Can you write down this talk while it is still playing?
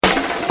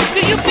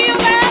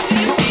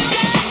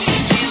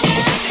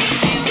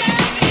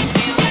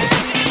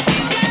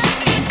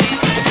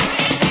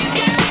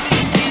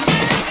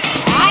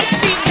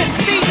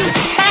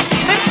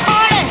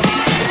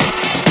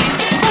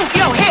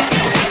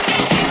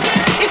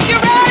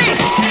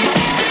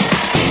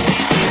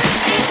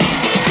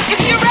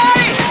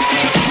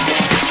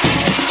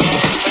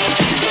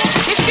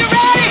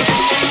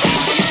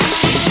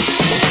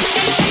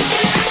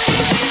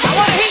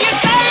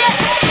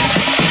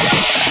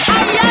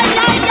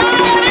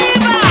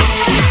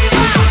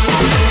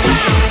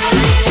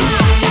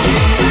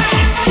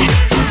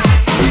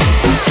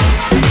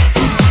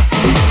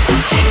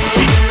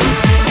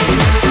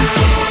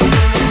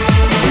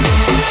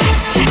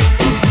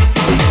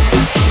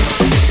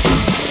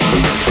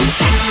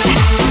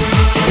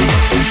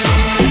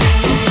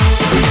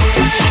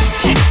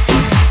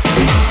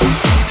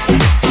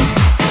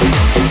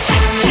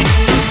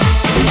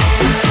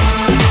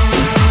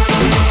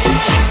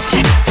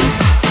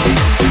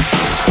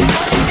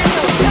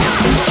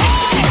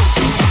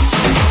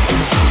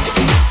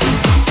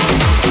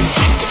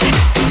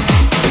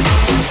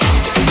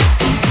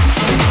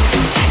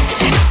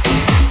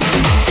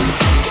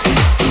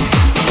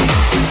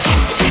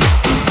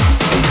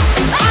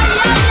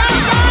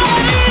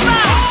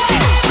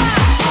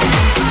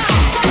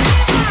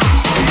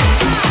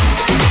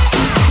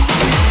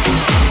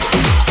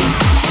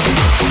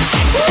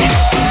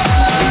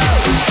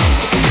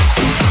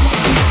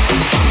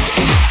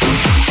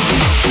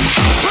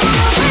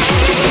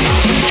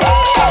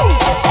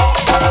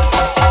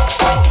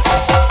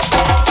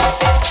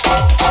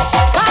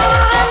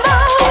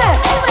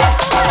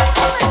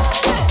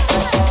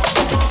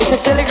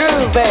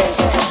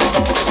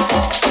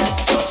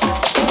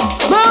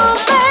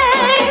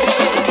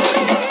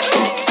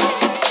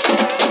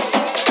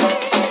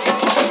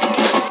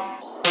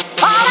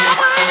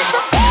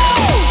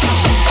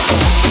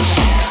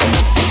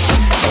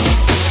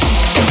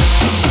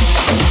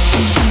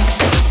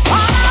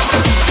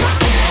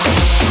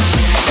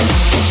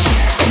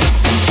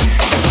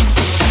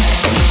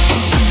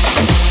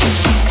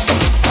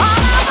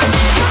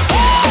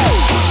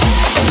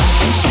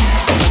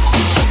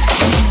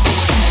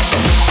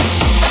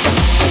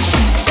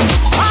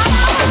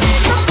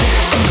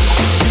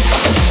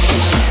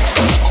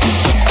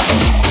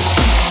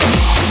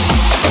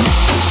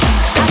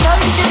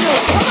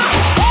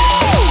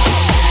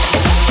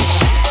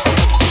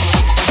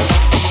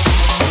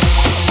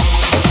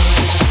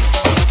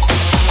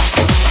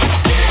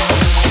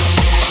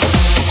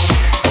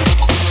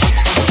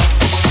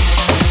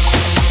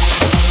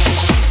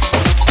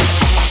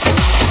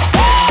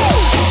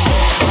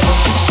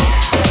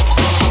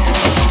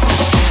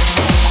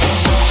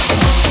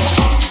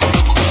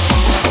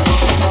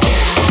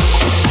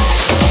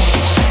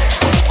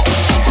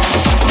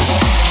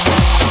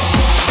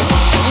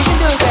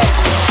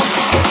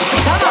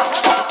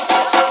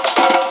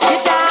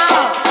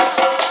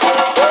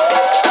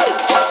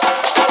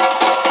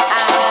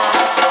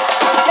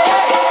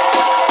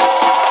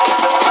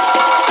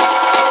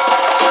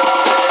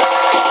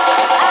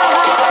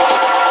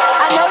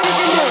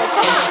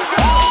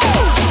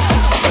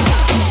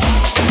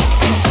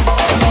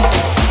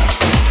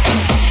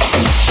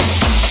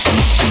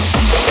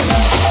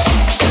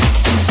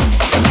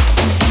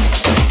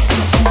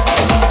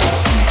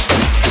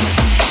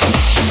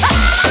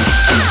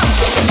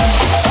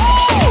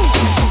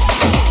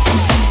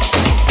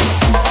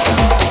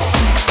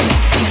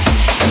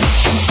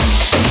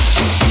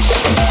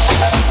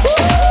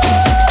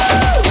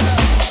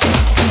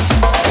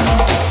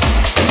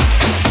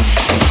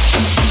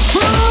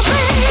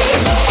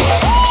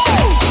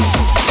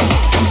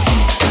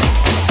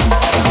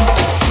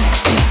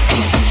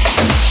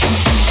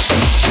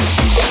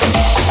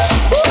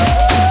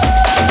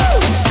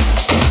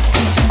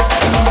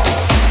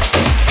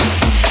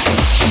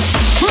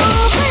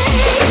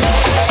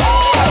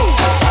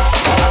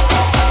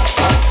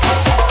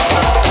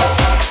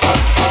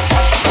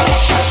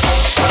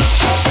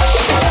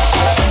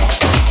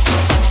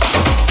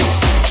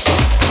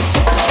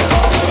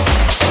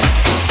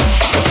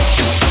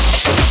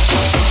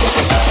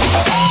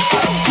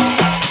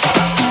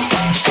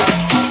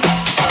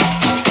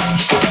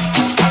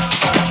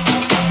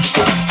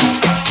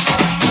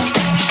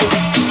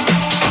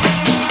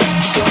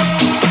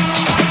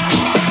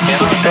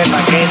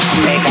qué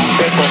me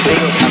casé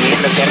contigo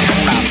sabiendo que eres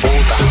una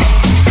puta.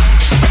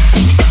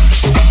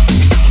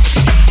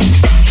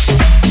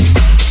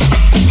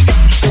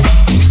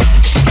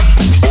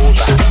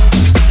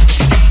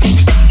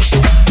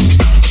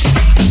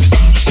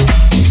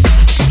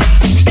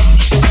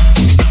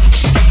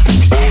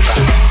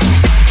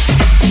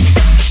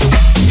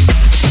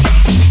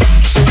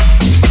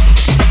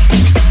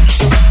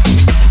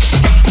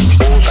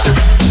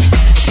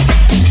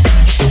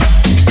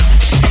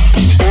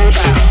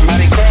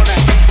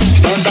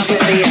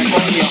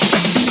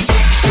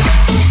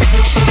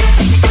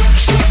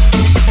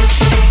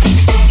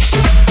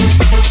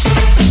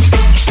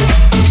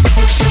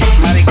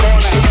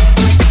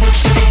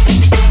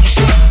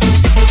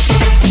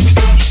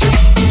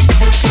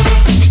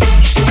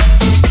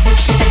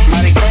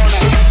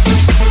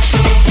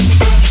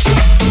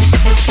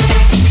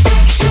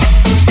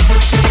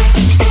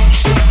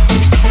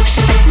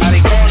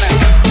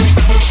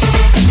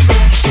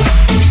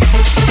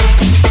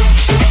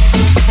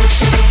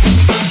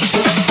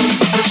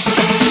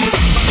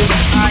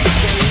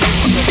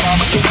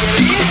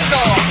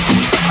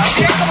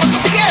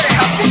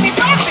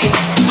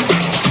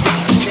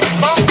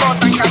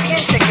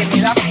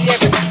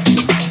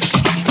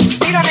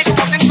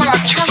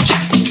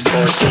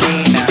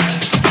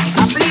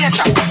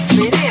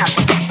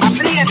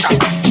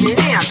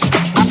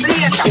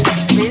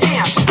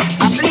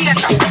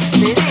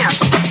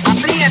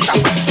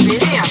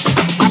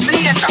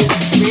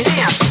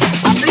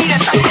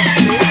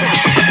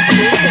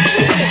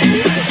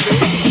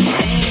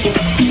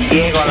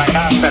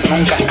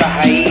 Nunca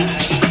estás ahí.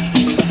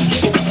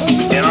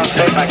 Yo no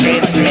sé para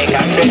qué me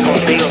casé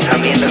contigo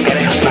sabiendo que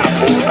eres una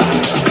puta.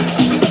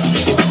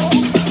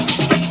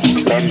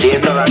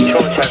 Vendiendo la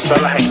chocha en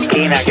todas las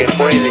esquinas que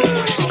puedes.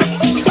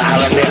 Vas a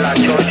vender la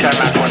chocha en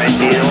la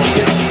 42.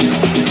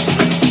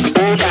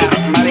 Puta,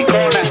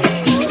 maricona,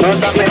 no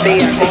estás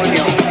metida,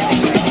 coño.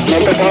 No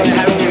te puedo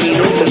dejar un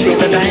minuto,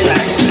 siempre estás en la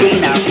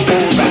esquina,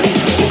 puta.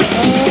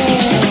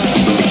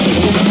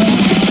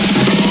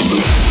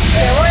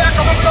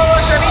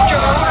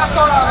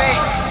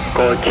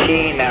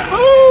 Cochina.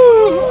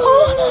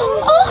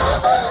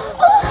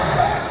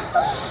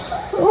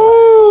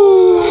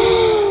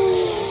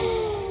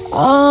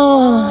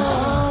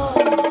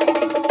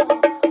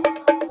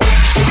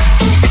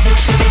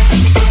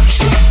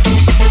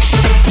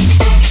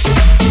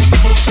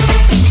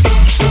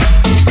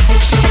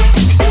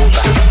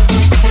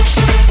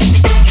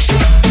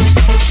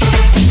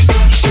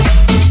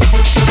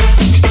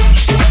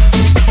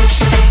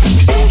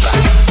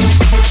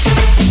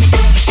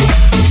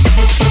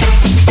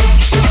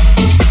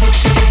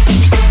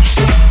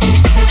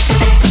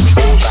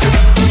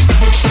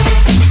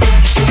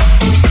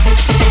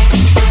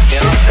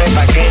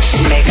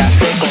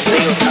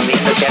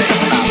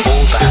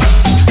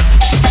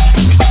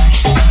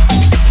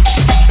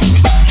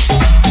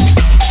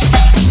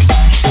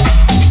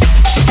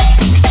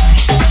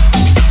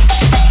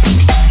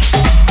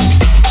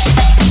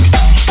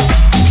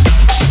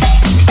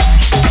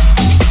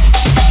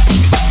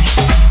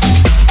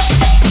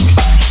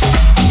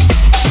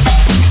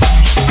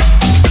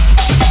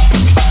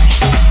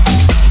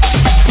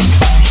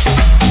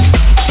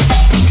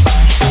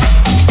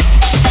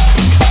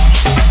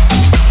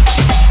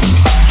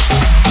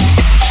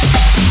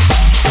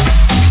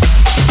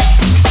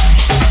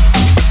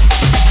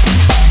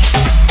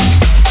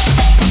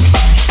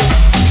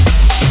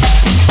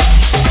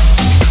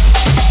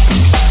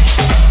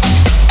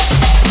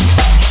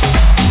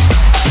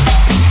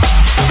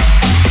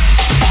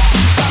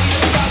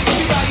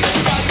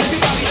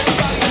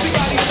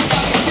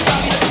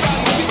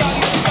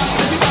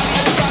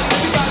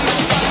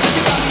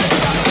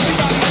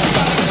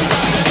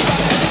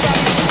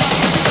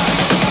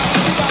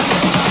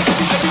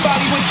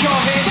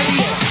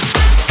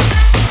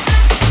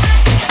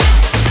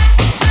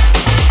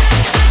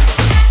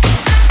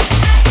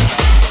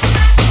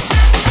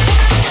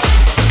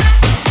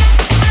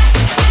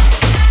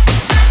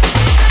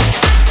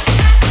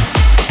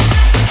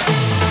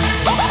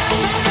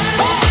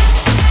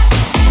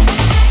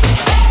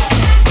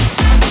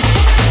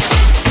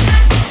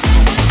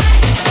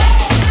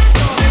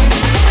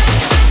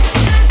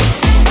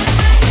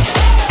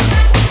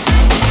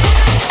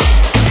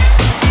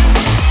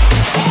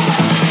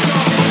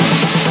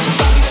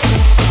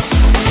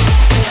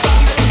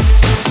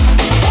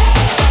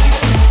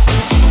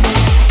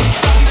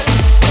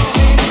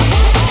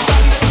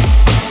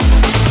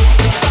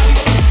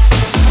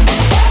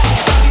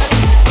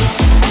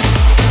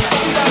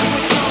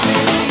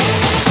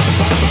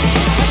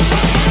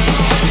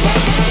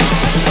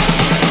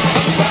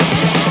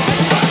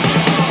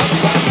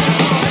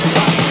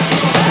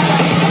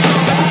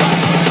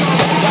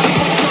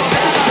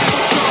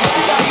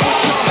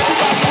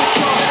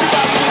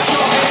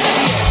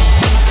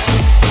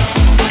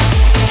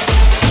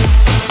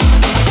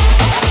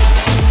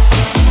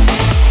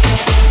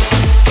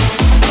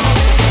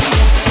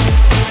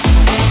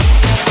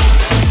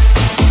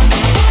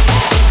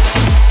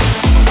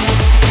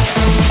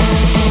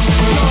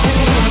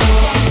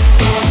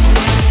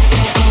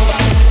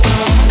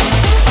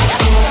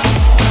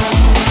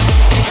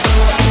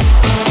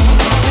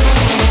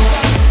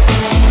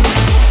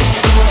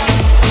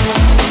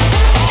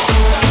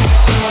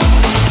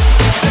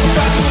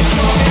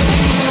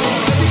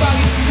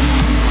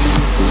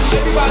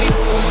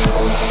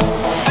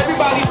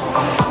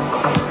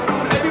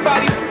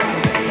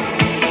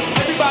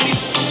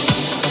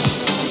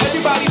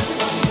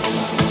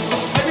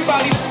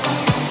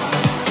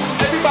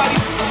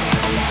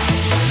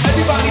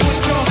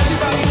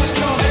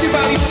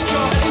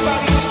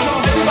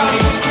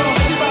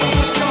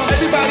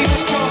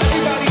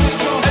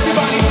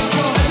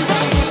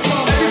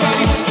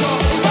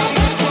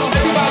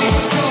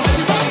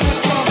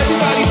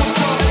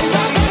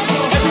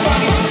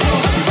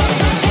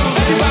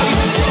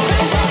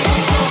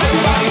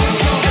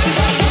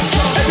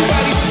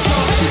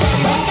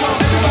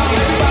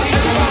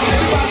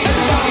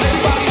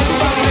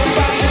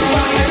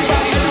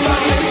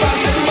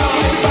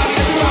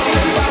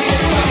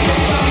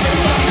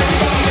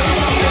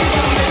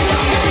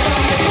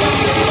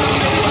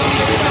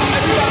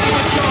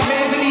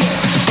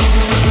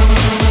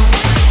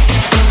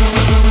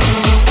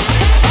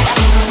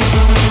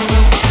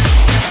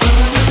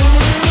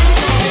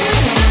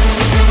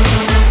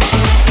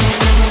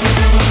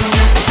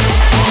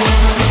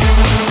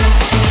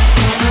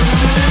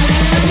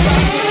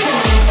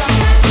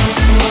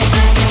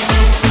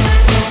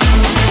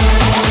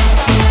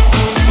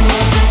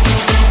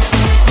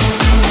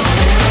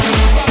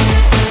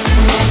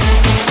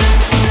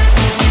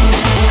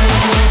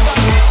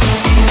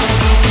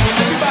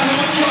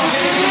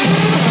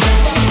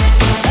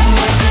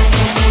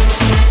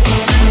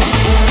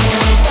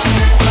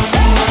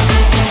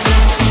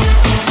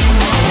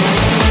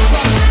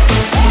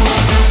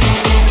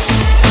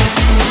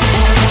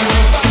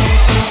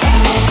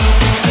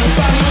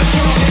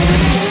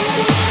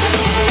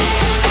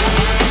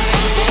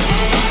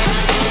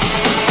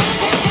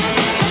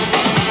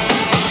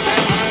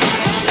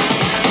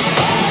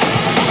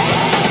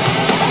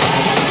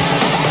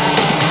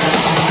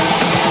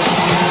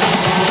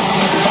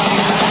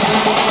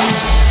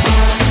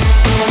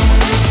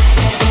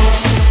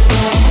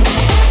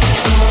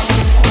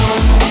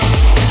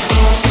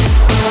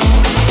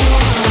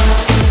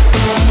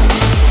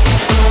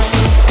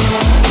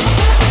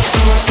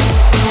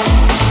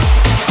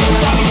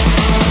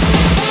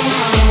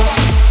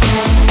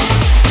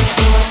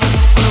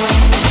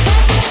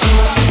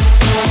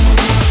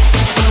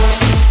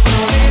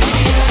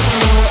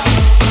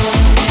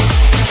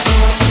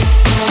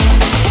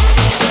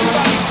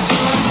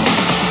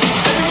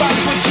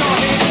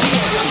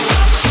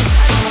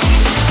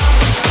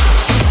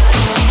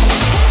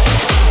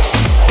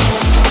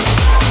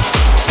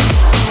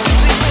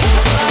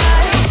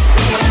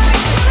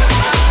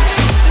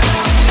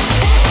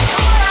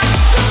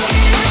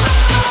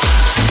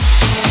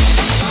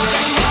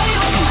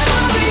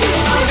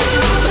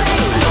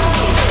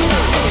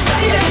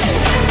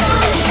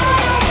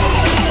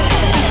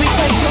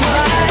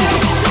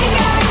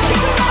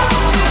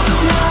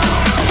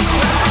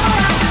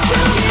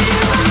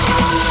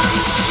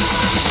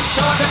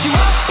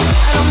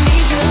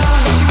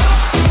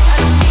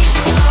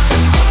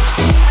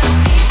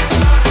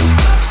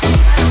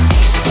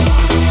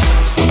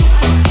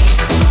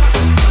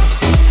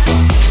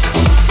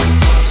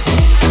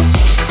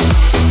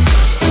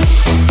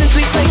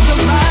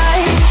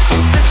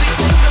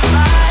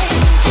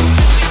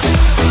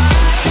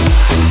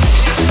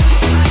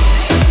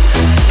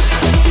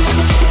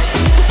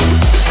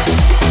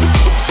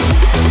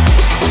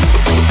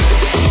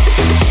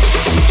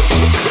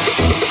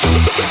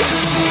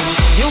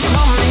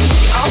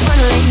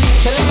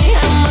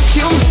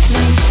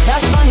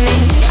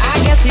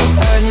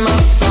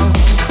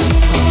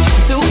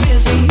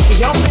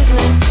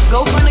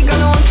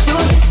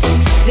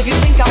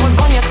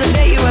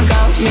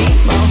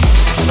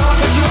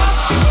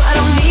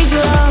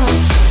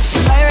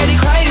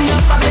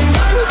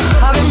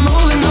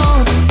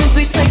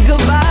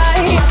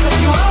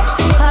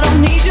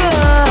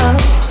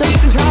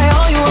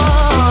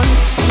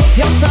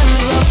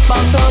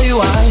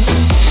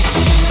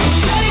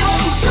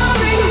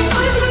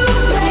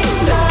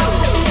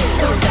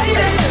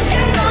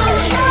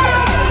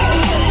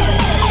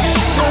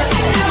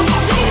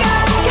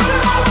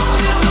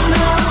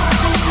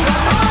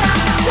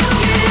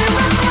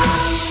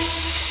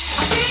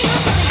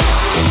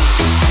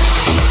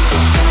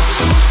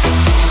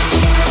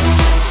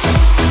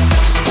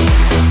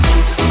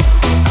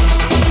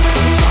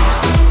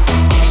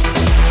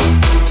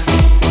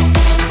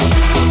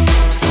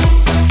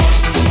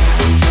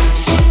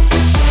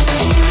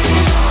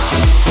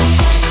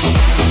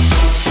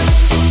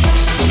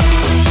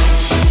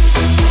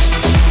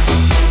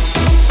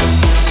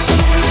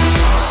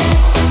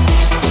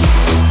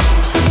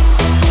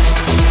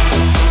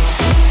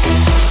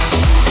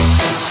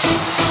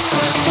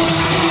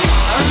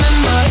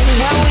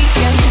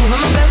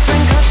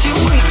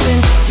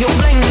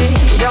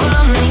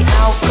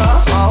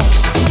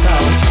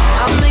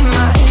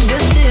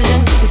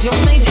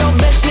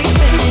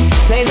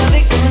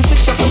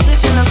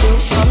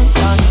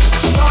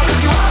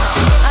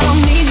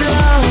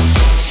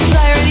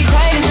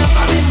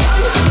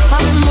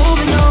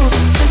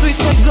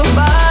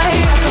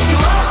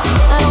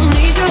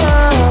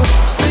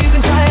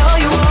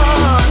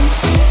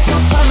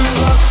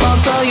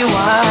 you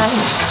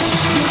why.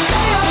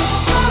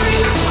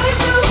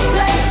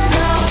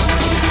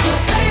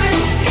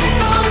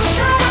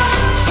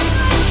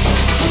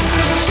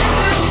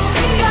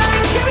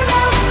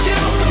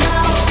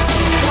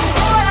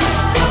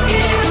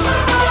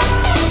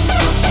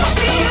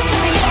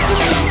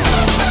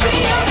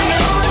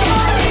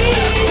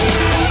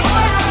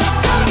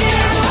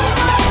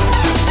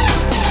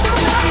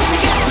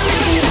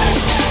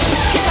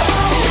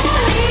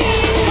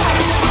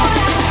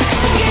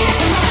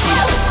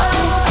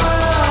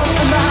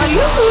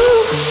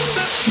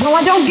 No,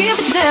 I don't give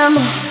a damn.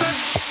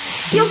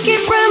 You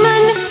keep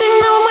reminiscing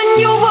on when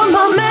you were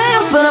my man,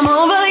 but I'm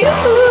over you.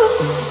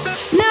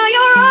 Now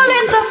you're all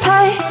in the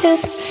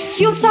past.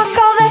 You talk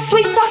all that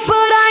sweet talk, but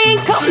I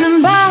ain't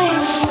coming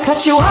back.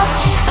 Cut you off,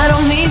 I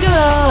don't need your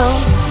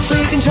love, so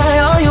you can try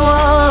all you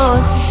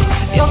want.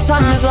 Your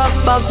time is up,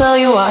 I'll tell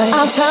you why.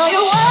 I'll tell you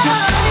why.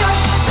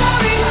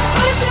 Sorry,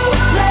 but it's too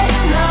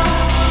late now.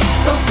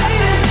 So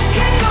save it,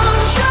 get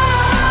gone, shut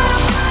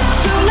up.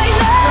 Too late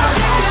now.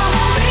 You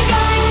think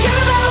I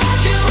care about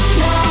you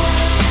now?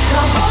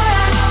 No, boy,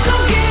 I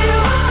don't give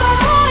a fuck.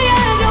 Boy,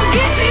 I don't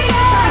give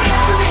a fuck.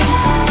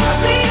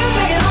 See you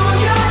begging on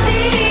your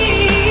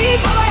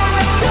knees. Boy,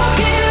 I don't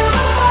give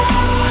a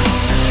fuck.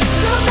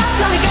 So stop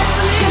trying to get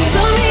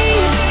to me.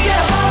 Get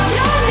above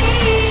your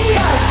knees.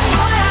 'Cause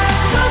boy, I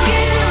don't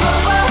give a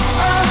fuck.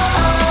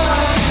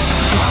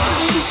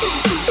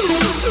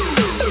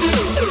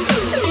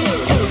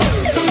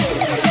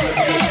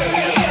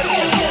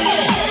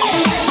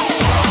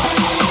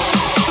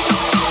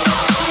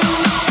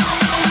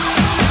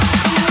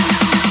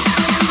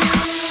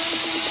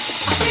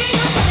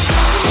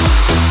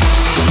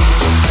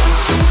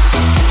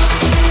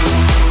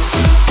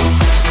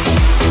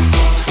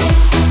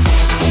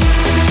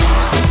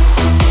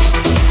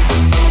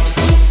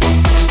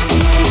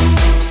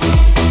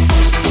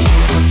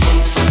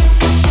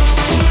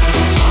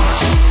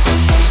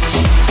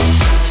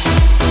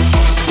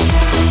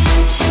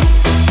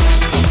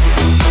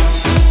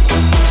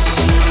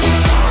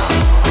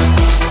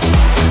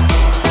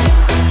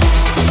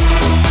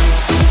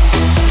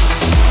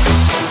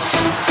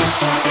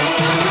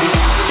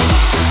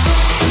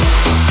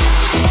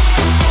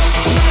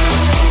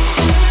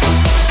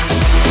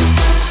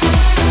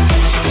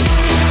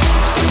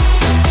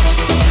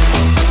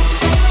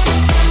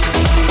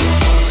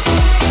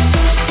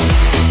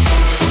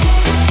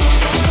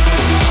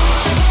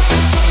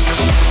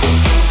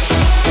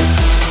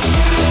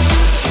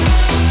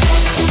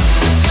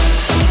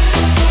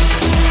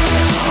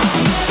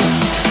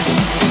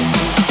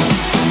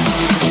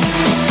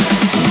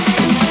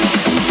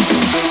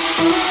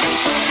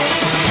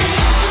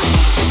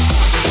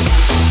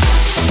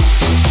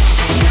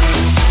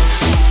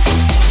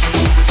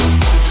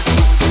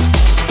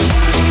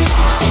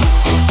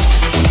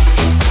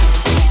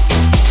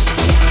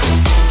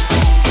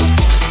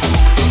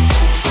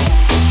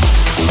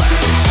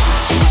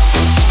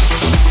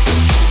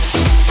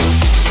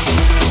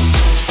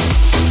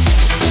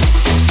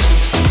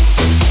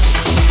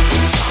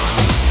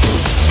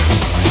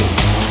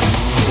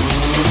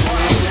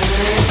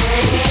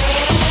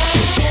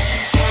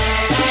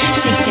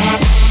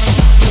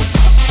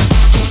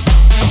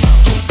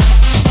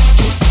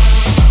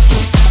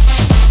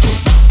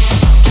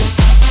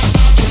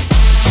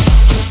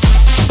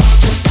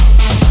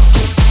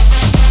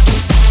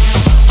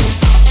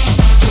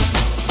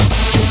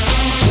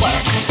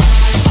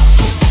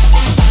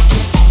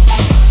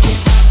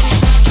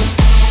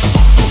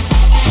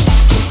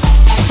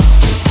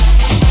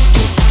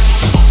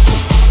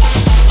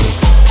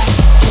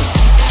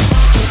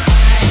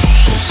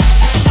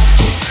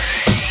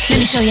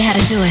 Show you how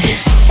to do it.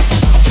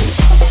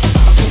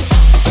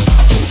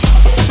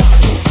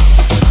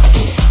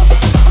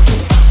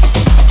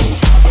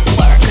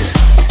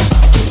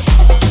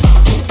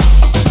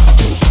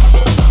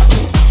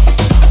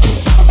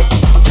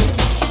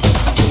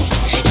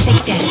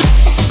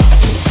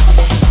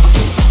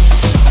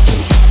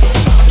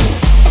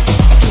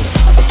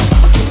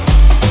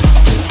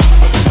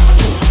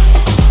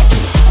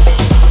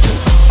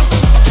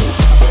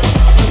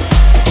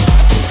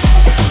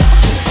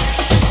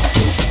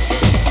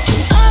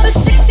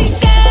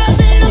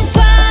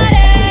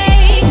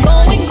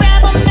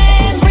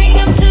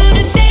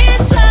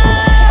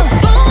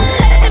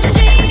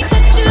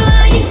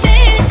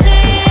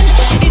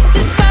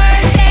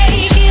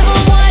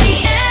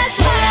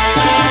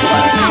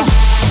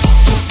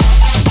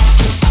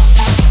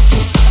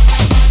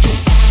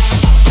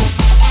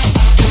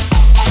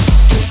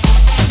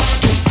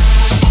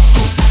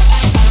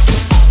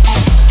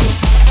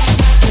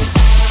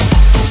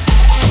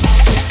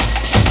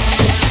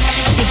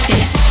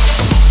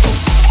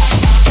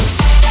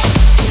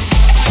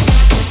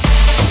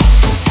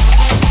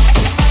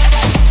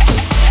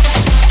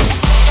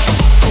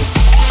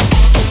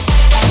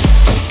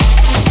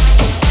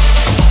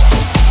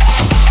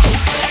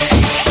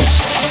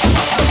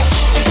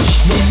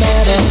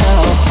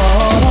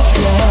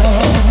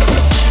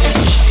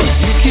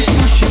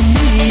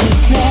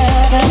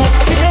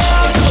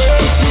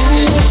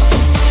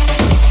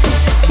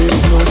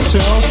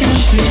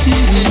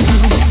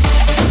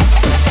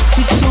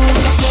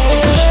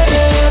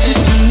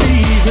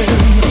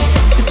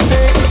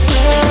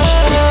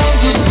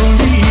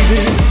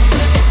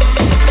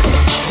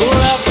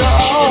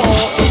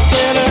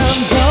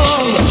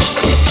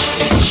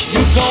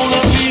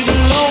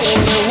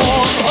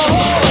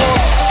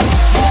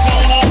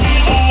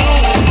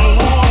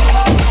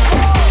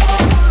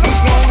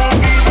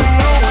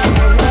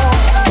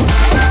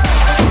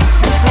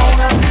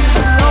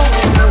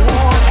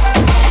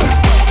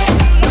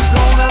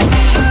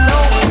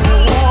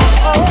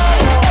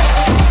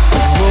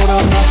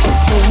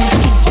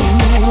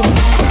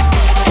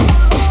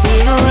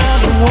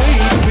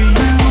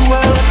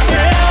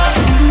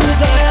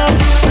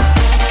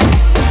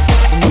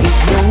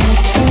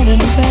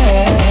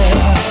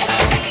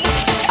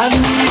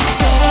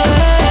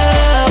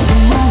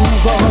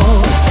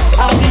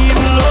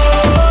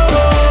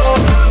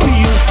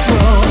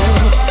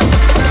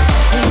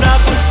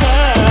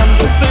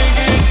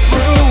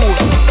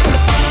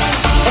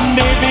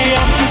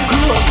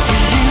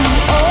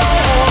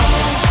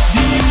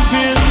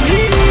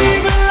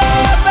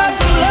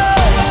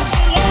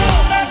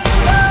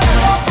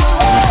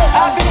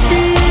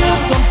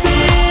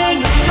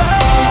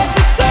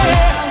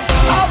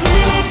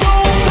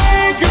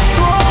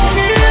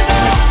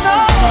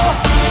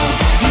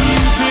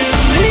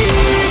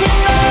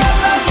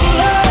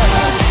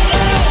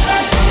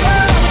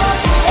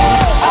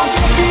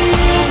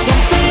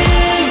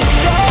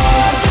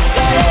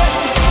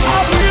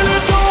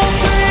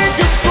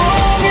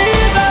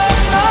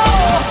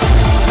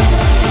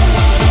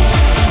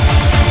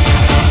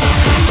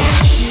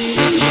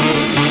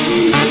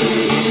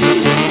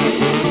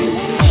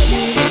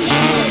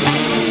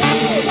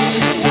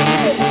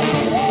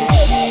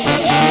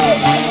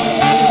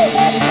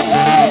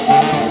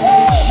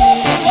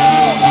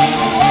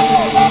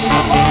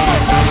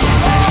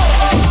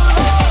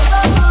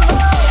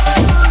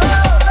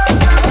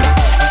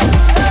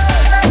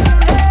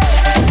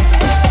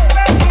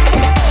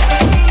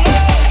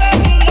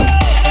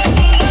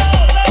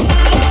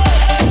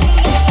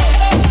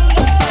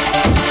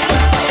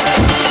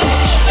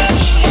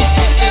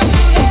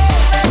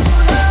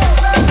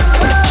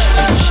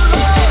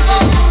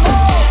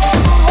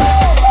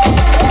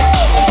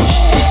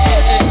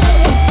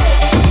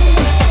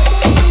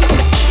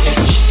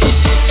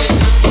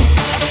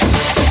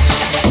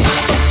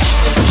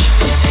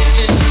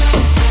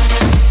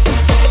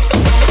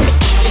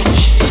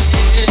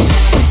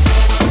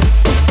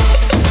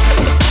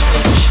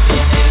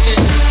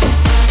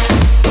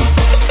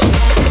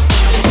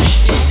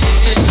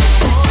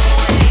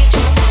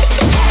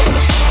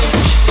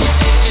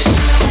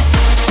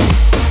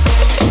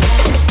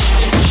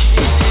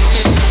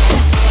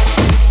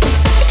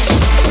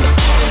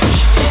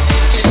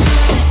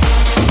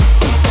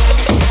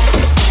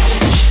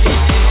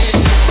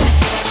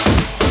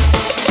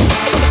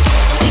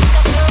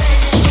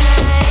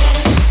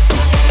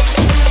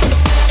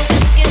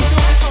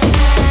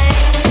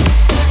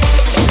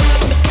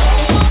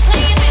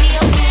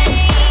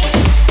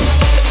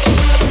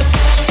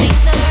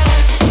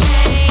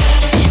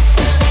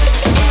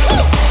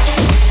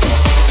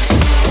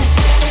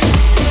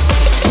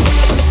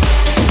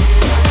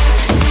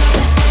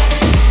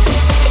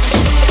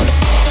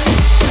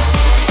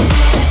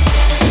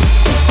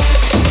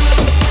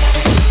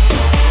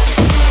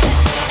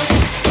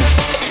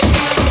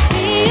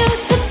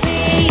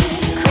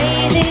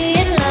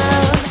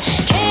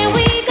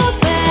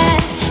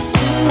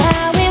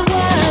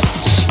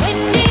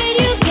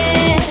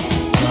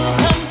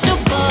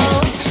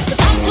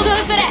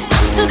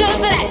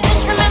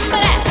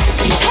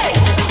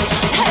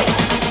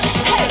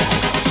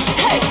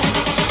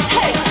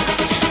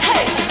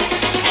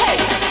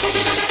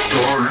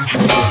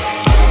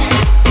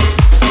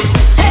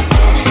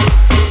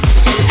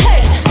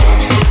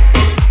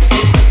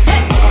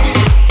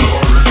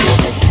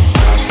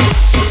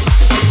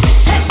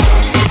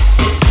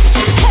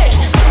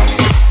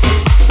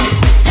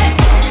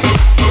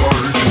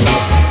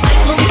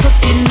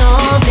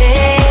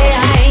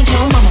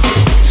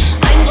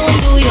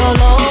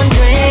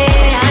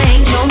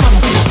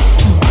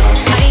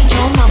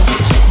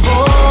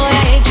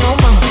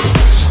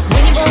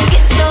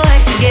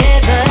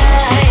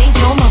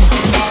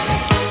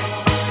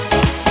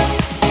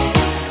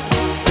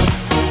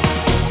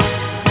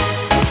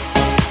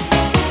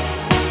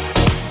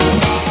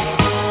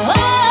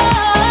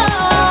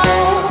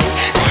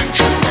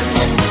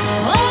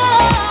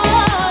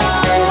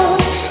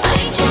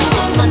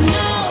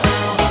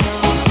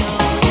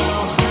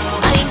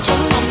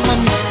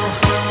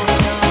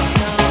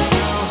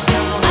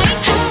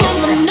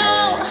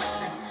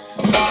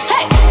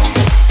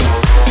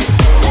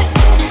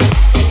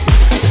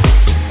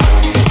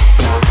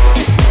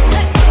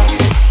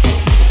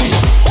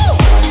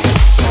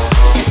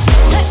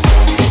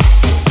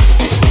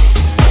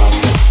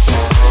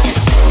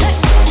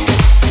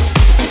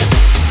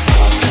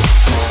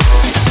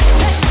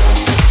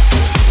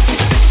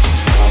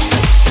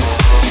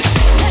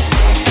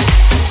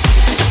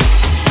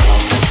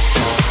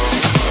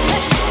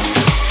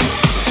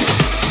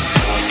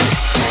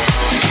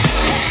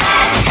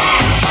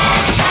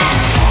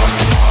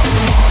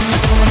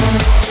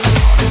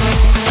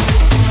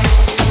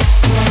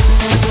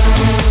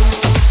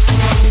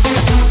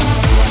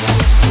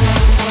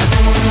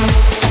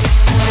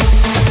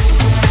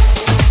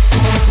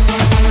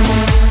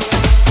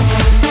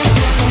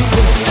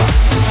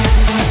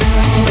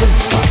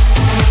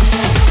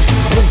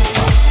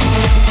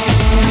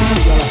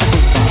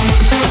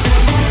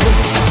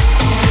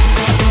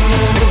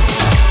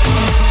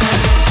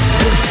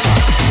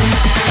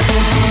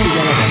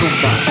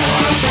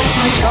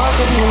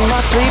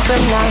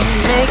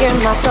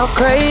 myself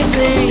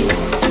crazy.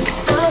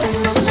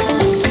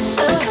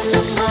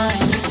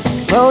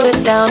 Wrote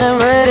it down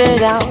and read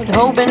it out,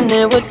 hoping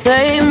it would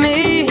save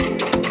me.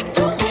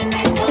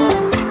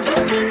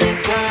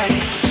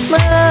 My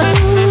love,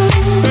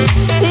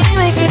 it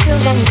makes me feel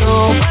like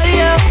nobody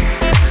else,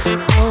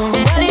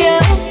 nobody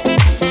else.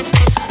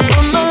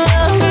 But my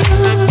love,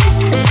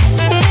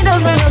 it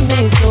doesn't love me,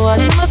 so I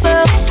tell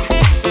myself,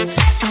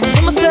 I got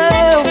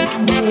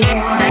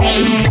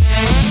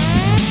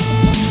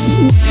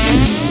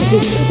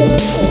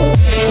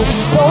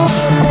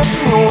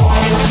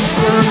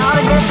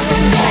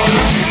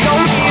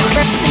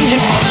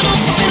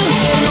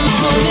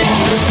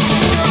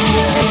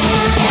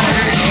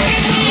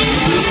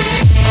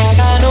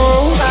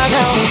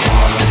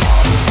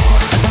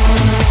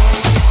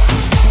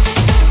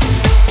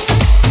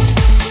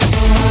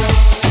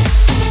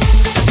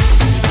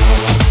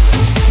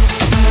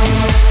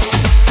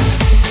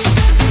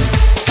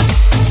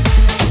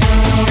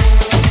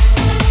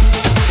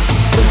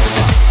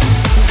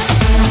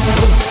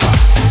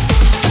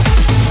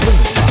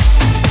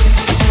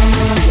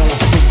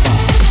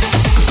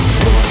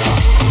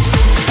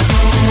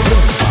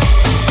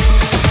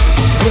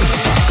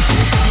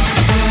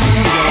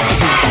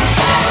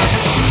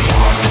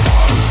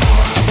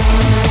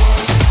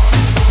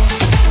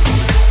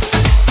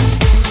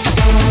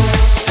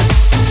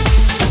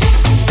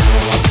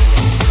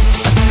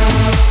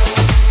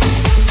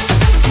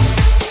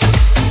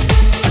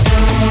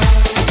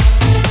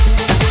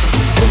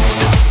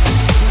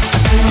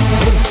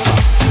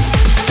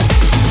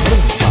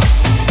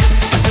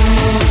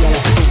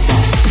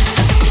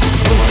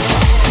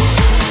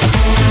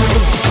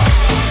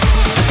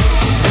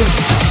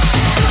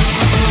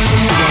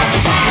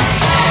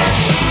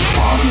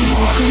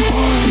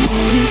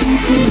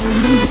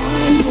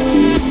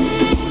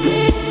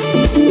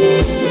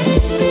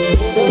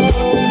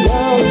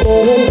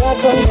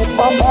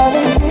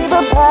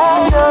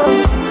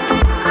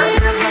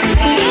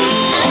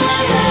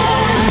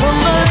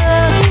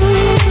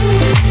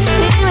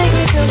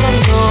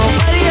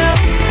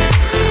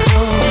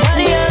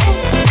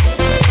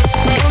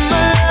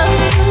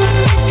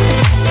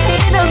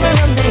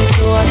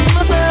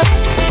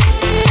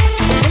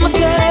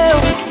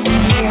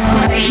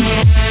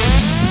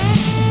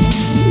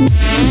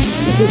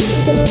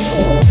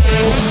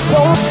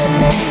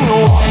no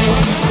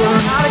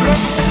rules, I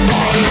got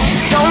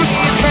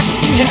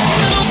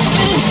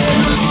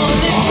don't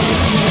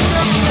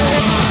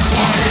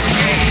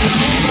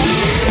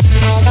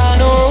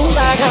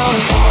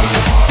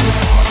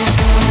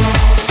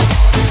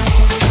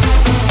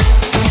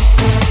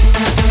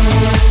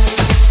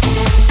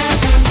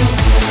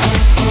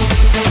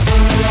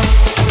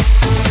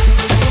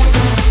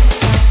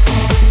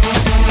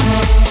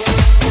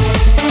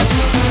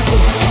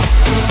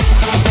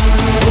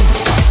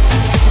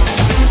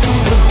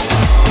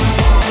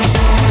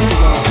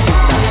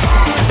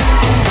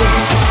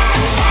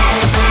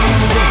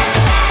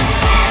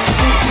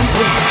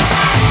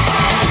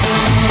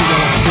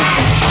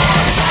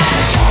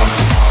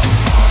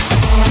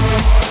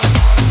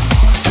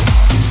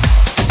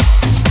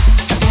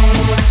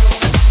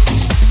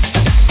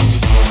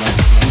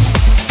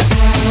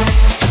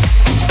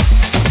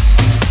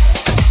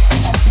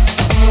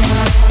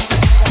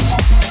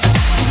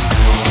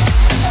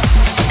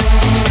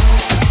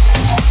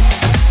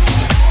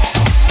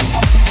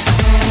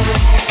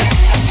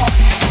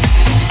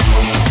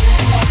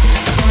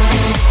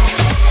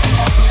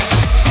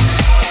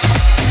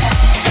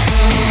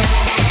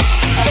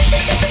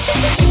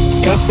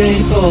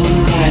ready for the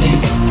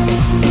lighting.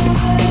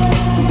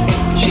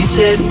 She's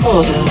heading for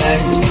the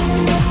light.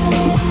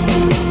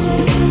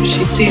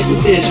 She sees the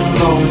vision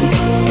growing.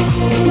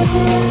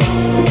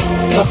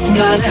 Couple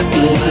line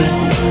after line.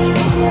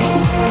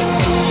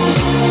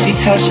 See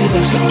how she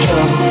looks in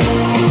trouble.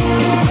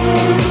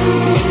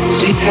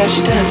 See how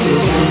she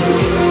dances now.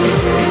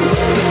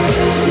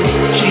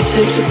 She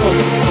sips a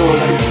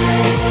Coca-Cola.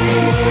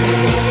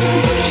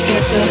 She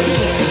can't tell the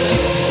difference.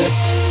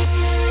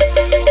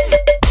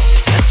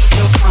 That's what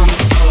you're coming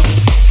for.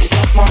 You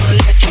don't wanna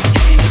let you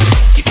in.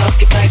 You don't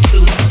get back to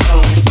the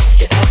floor.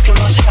 You're asking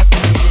what's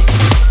happening.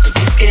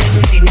 You're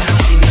getting me now,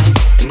 you know.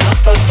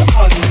 Enough of the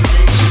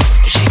arguments.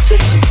 She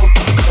sips a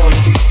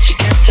Coca-Cola. She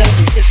can't tell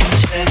the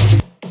difference, man.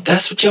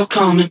 That's what you're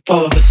coming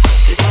for, but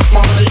they don't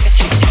wanna let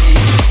you in.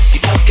 You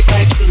don't get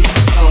back to the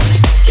floor.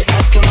 You're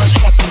asking what's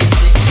happening.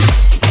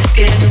 You're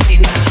getting me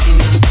now, you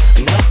know.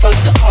 Enough of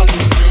the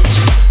arguments.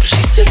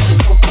 She sips a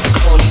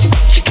Coca-Cola.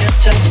 She can't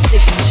tell the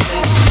difference,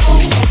 man. She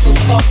can't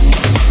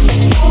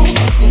tell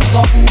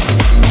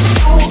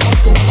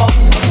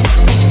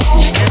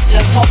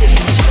the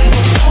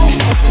difference,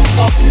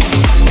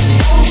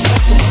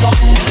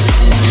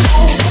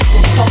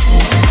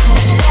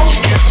 man. She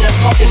can't tell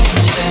the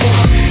difference, man.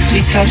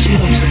 See how she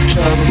looks in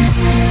trouble.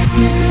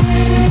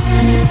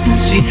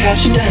 See how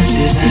she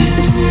dances and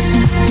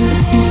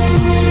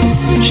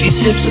she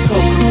sips a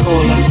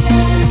Coca-Cola.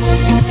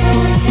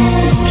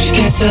 She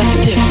can't tell the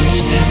difference,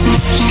 man.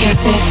 She can't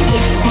tell the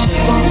difference,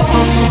 man.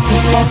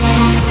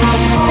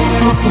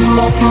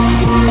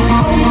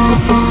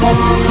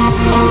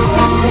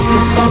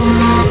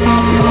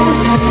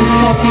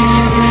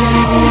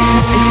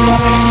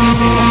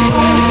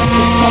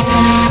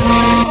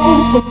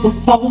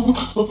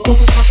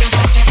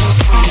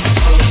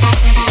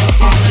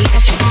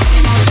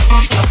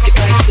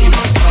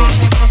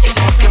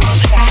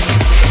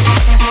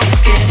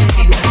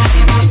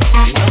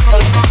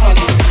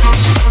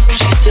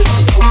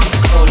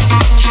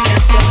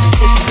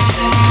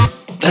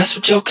 That's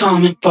what you're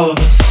coming for. You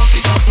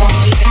don't wanna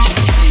let you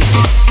in.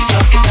 You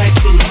don't get back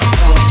to the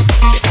floor.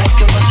 You're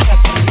asking what's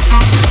happening.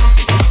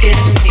 You're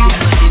getting me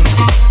now, you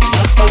know.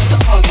 Enough of the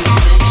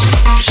arguments.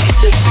 She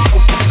sips a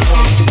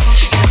Coca-Cola.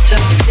 She can't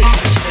tell the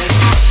difference, man.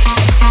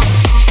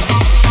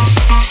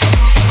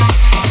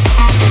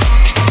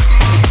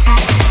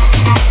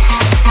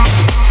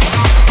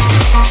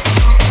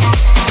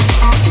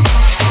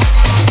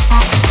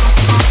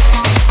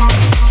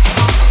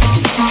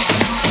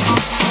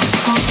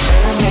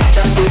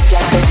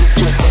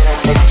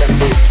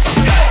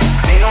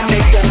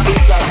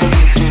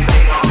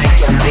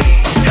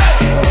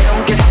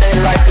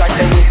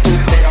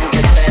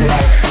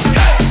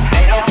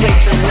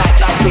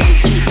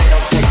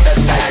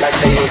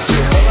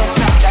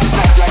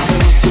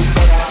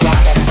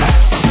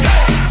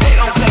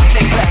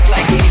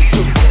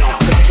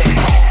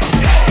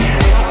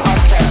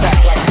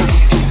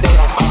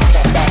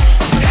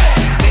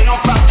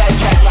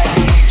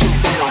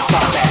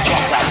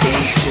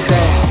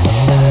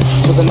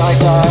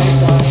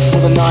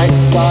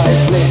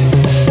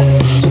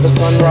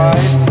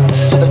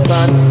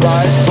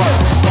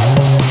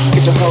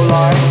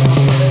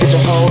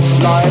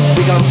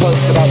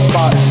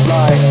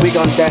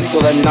 Dance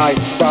till the night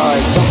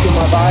dies. Don't kill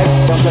my vibe,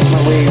 don't touch my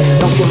weave.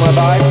 Don't kill my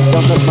vibe,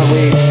 don't touch my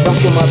weave. Don't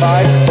kill my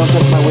vibe, don't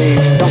touch my weave.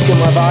 Don't kill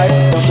my vibe,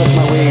 don't touch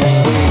my weave.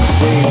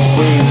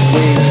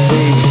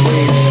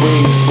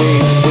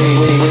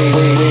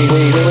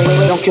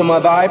 Don't kill my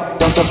vibe,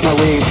 don't touch my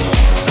weave.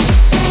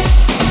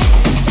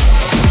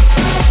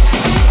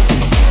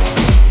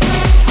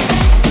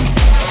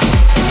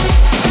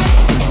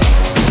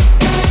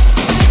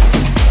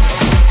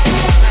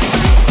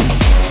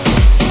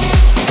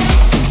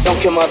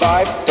 Kill my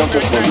vibe, don't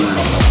touch my weed.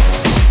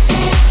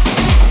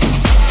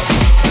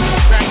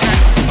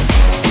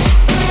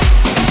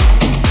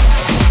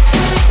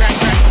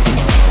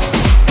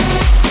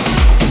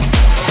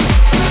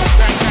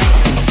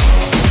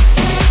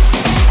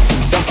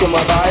 Don't kill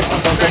my vibe,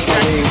 don't touch my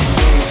weed.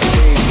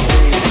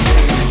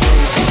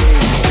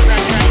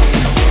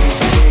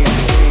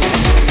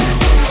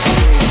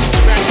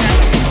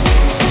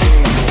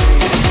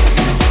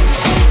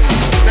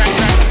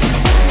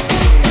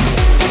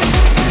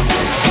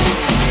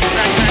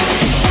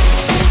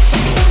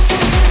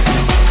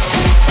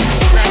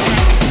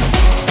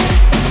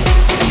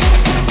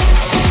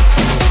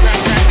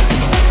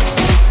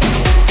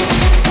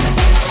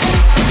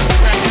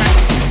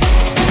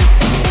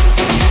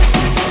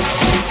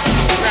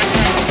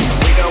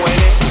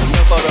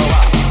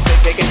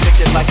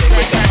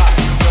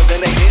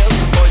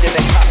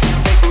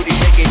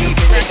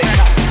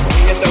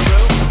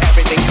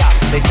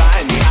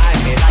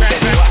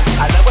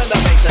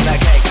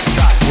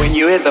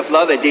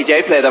 The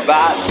DJ play the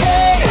vibe.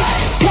 Hey,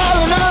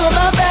 calling all of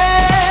my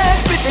bad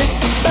bitches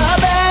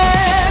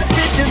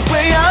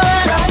where y'all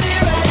at? Right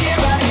here, right here,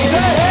 right here.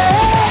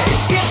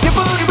 Hey, get your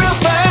booty real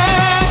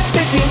fast,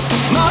 bitches.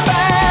 My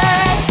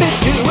bad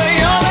bitches where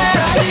y'all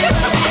at? Right here,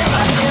 right here,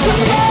 right here.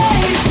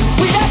 Tonight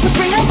we got to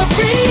bring out the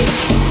beat,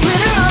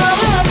 glitter all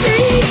over our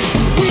feet.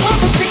 We want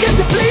to see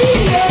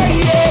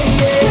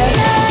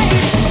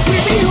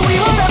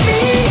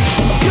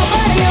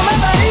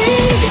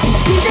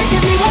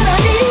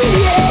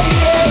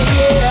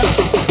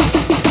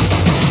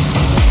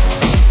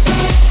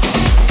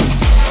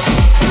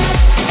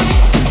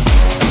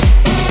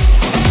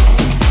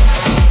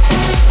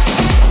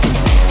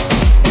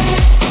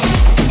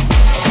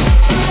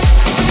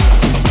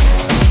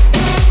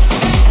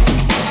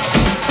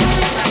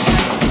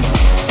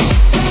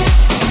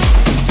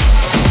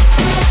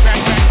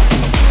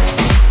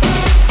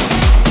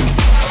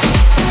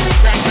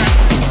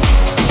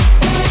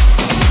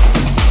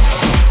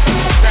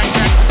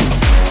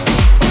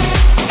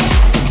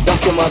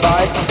don't kill my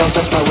vibe, don't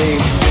touch my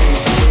wave.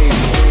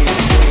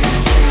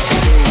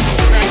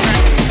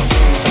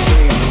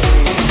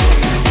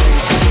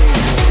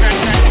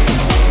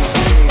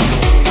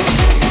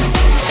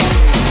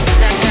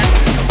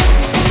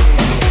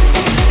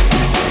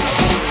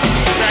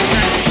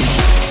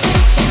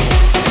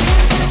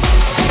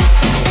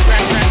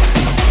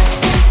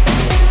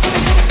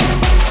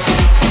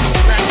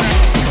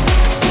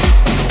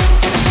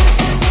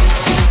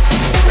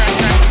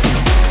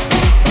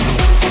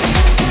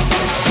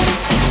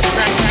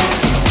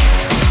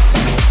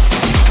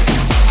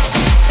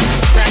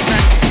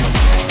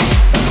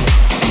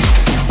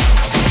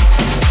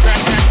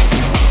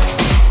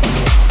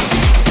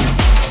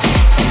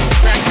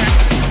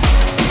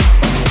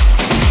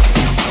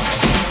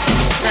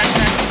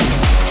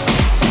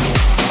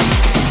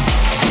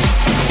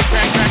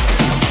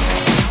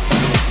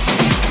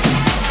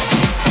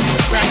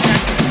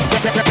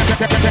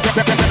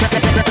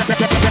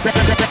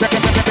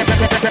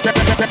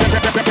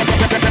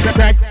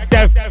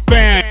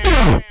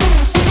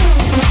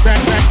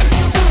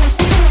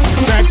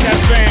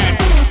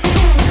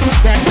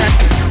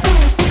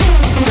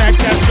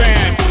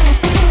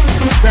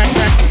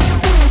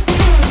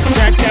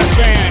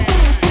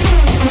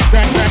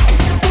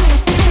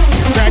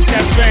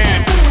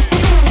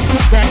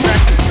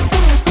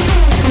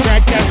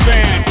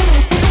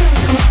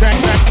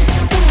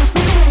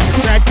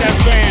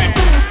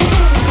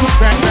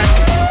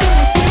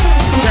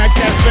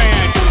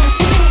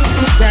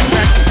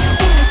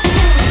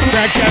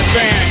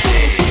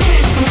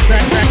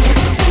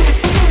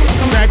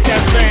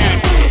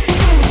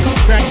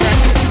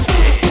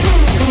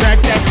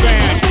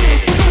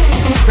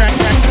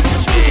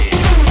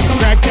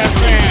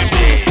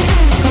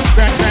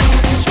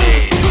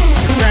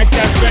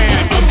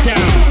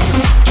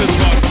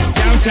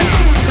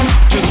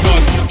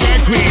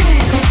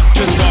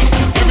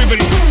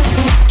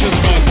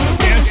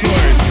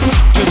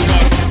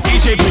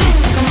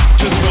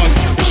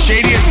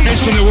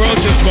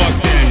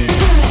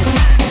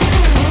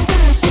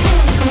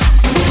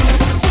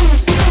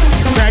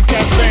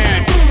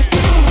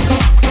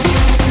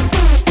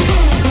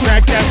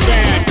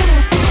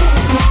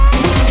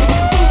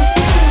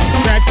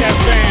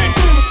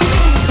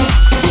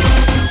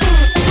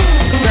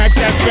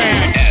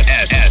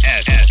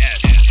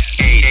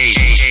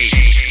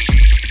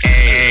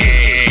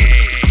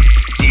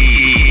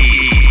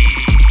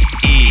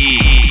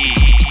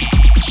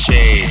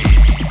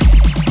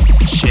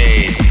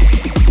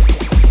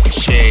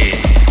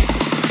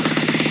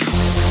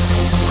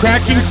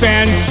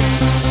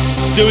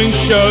 Doing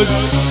shows,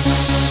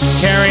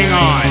 carrying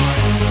on,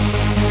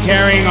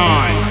 carrying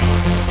on.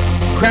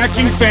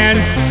 Cracking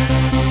fans,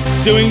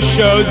 doing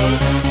shows,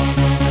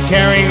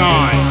 carrying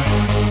on,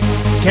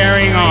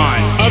 carrying on.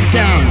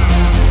 Uptown,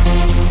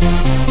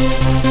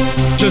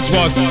 just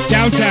walk.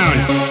 Downtown,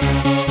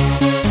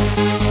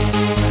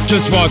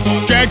 just walk.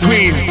 Drag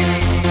queens,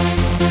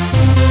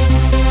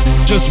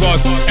 just walk.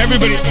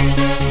 Everybody,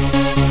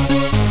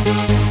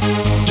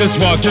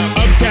 just walk.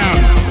 Uptown,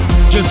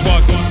 just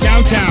walk.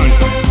 Downtown,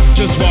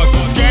 just walk.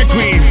 Drag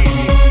queens,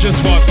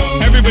 just walk.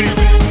 Everybody,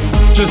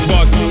 just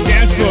walk.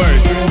 Dance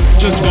floors,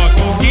 just walk.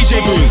 DJ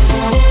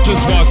booths,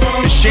 just walk.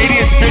 The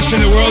shadiest fish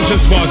in the world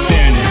just walked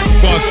in.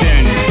 Walked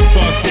in,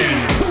 walked in,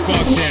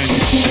 walked in,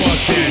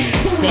 walked in,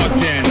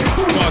 walked in,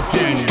 walked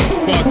in,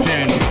 walked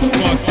in,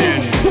 walked in,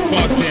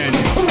 walked in,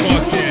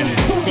 walked in,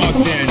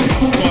 walked in,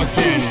 walked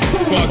in,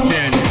 walked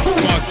in,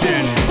 walked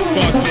in,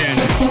 walked in,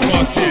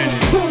 walked in,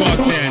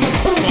 walked in,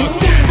 walked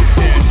in.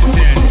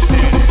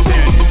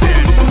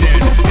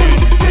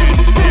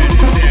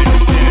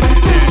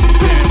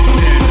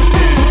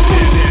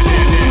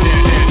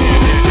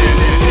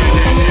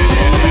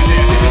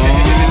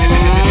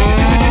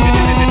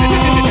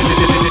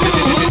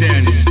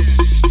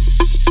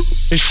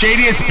 The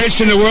shadiest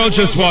bitch in the world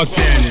just walked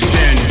in.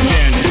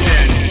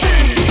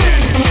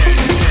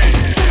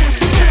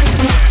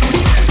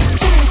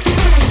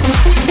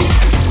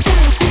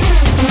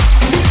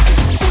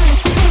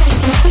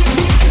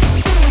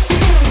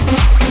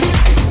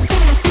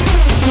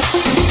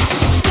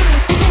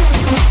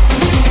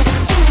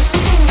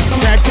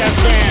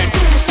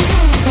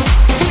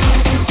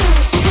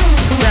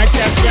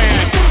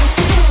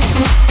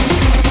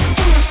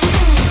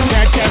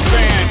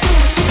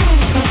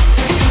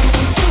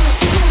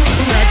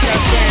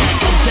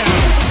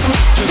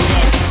 Just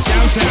walk.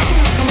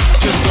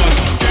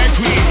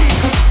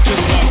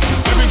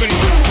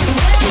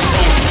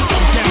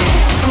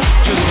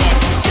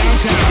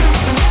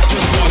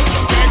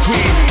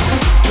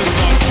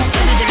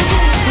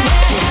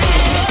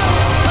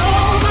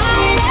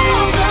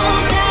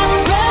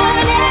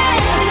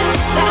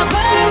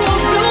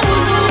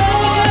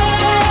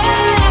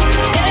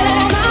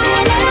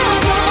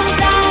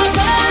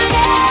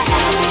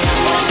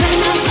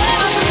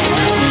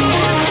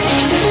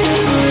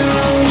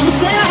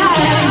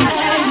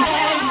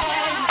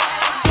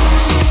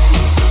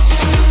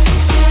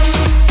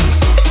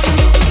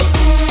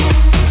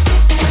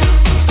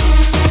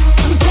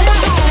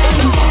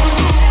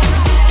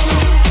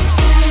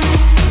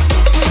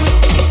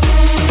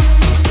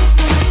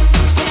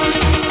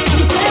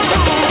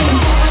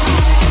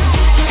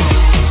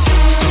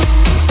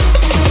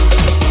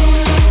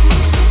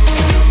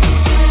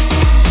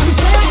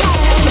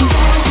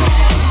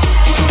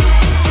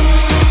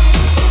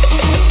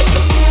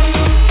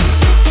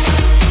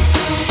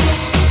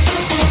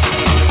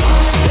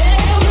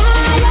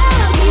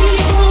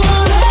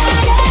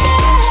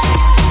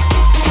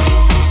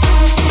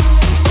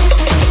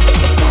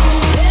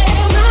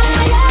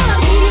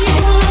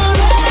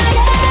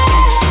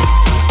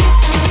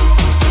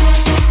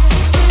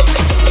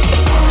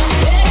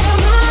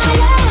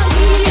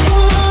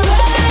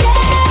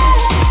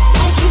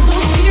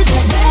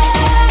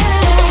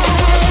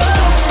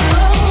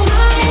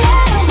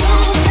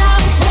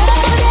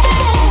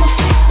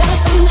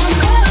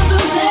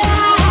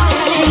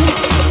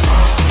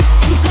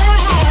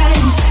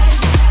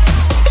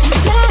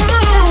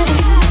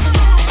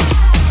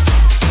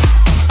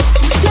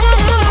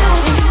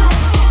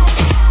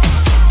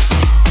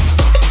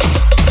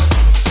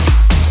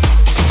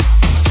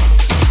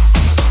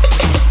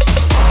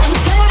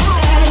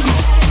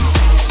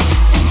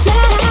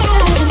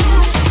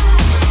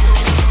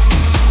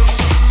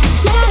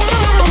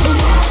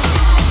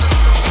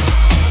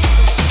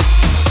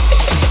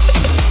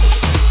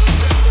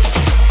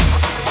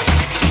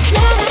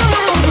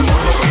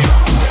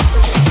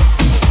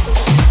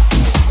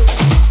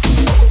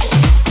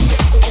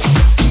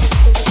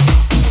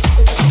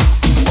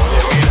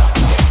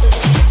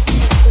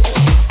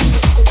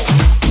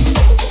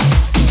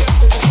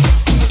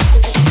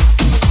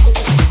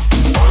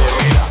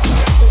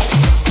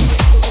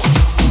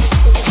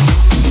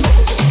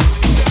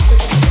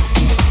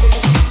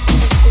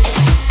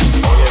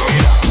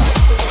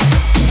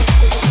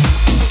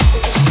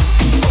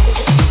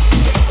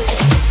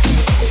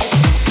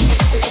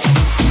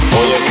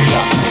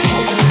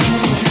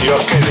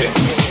 porque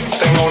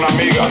tengo una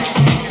amiga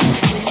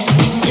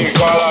y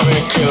cada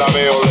vez que la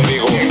veo le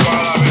digo,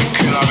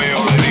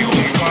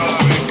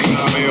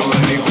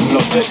 no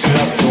sé si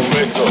darte un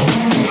beso,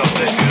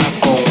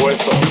 o un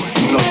hueso,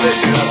 no sé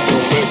si darte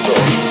un beso,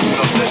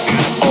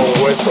 o un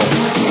hueso,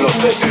 no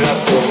sé si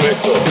darte un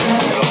beso,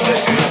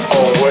 o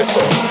un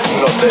hueso,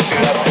 no sé si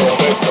darte un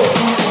beso,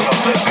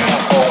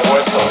 o un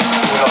hueso,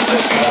 no sé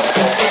si darte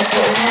un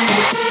beso,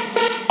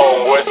 o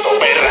un hueso,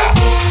 perra.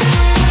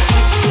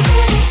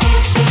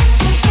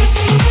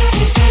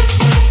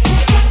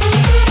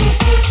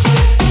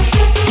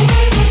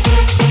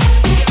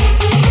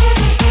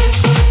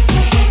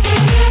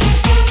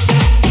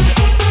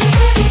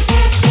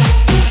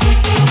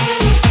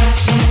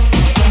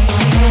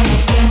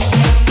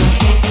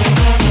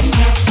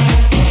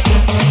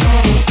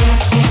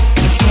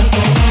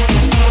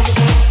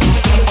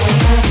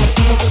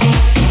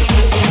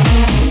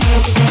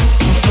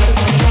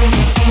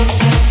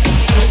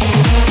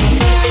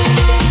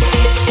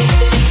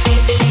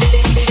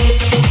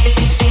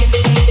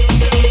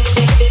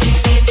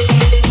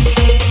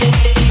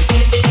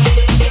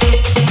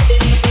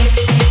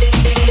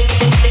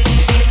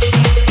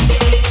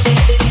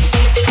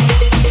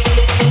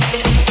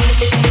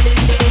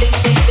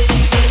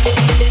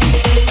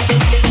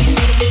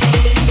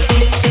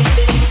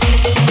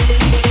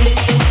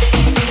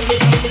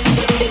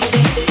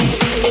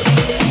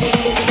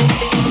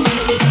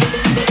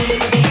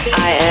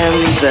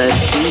 The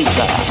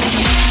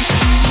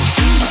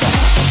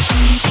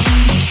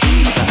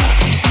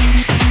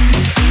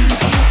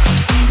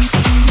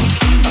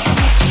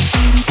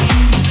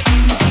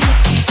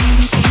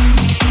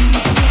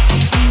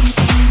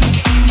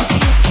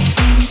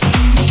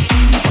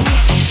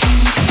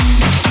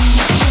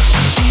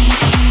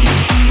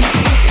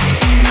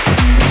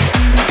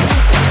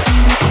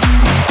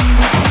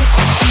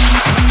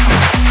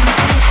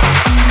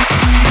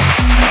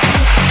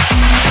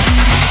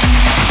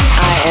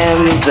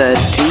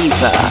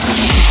diva.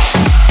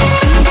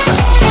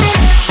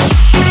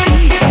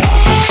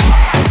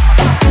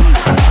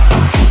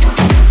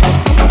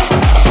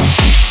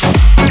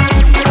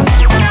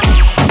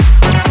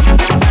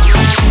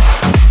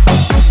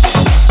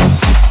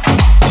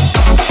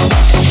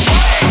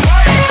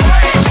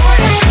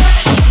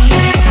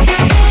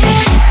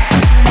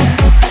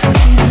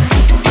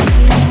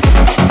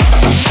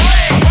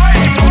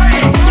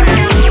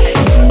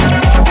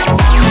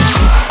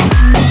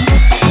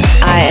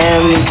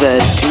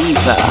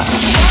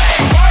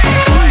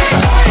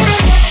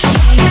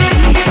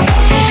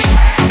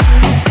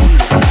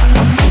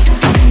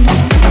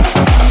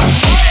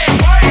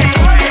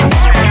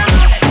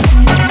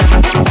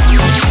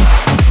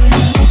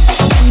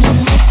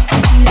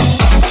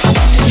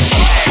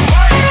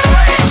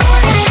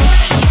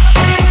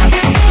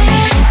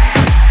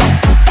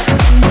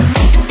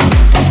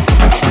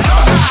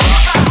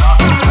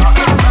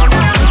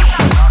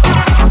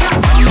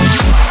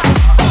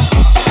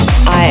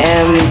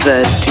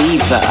 The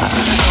diva.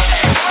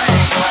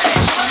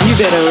 You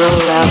better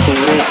roll out the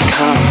red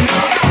carpet,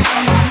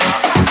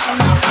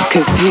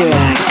 'cause here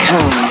I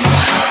come.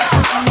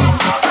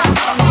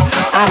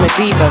 I'm a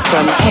diva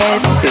from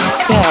head to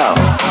toe,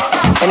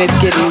 and it's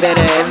getting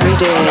better every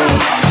day.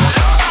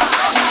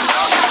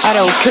 I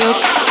don't cook,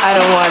 I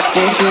don't wash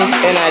dishes,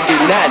 and I do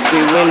not do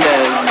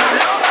windows,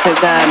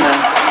 'cause I'm a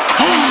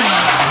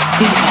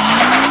diva.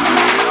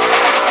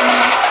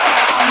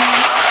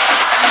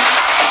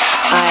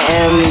 I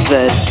am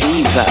the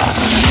diva.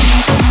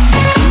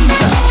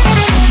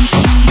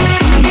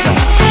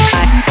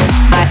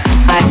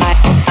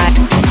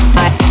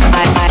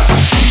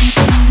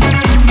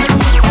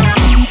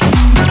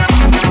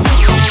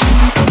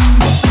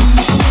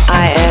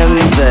 I am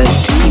the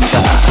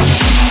diva.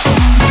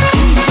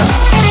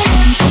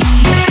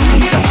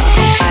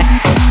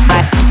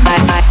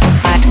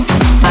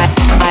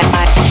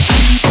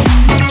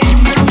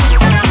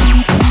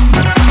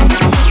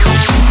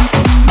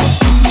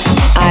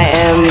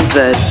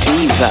 The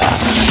diva.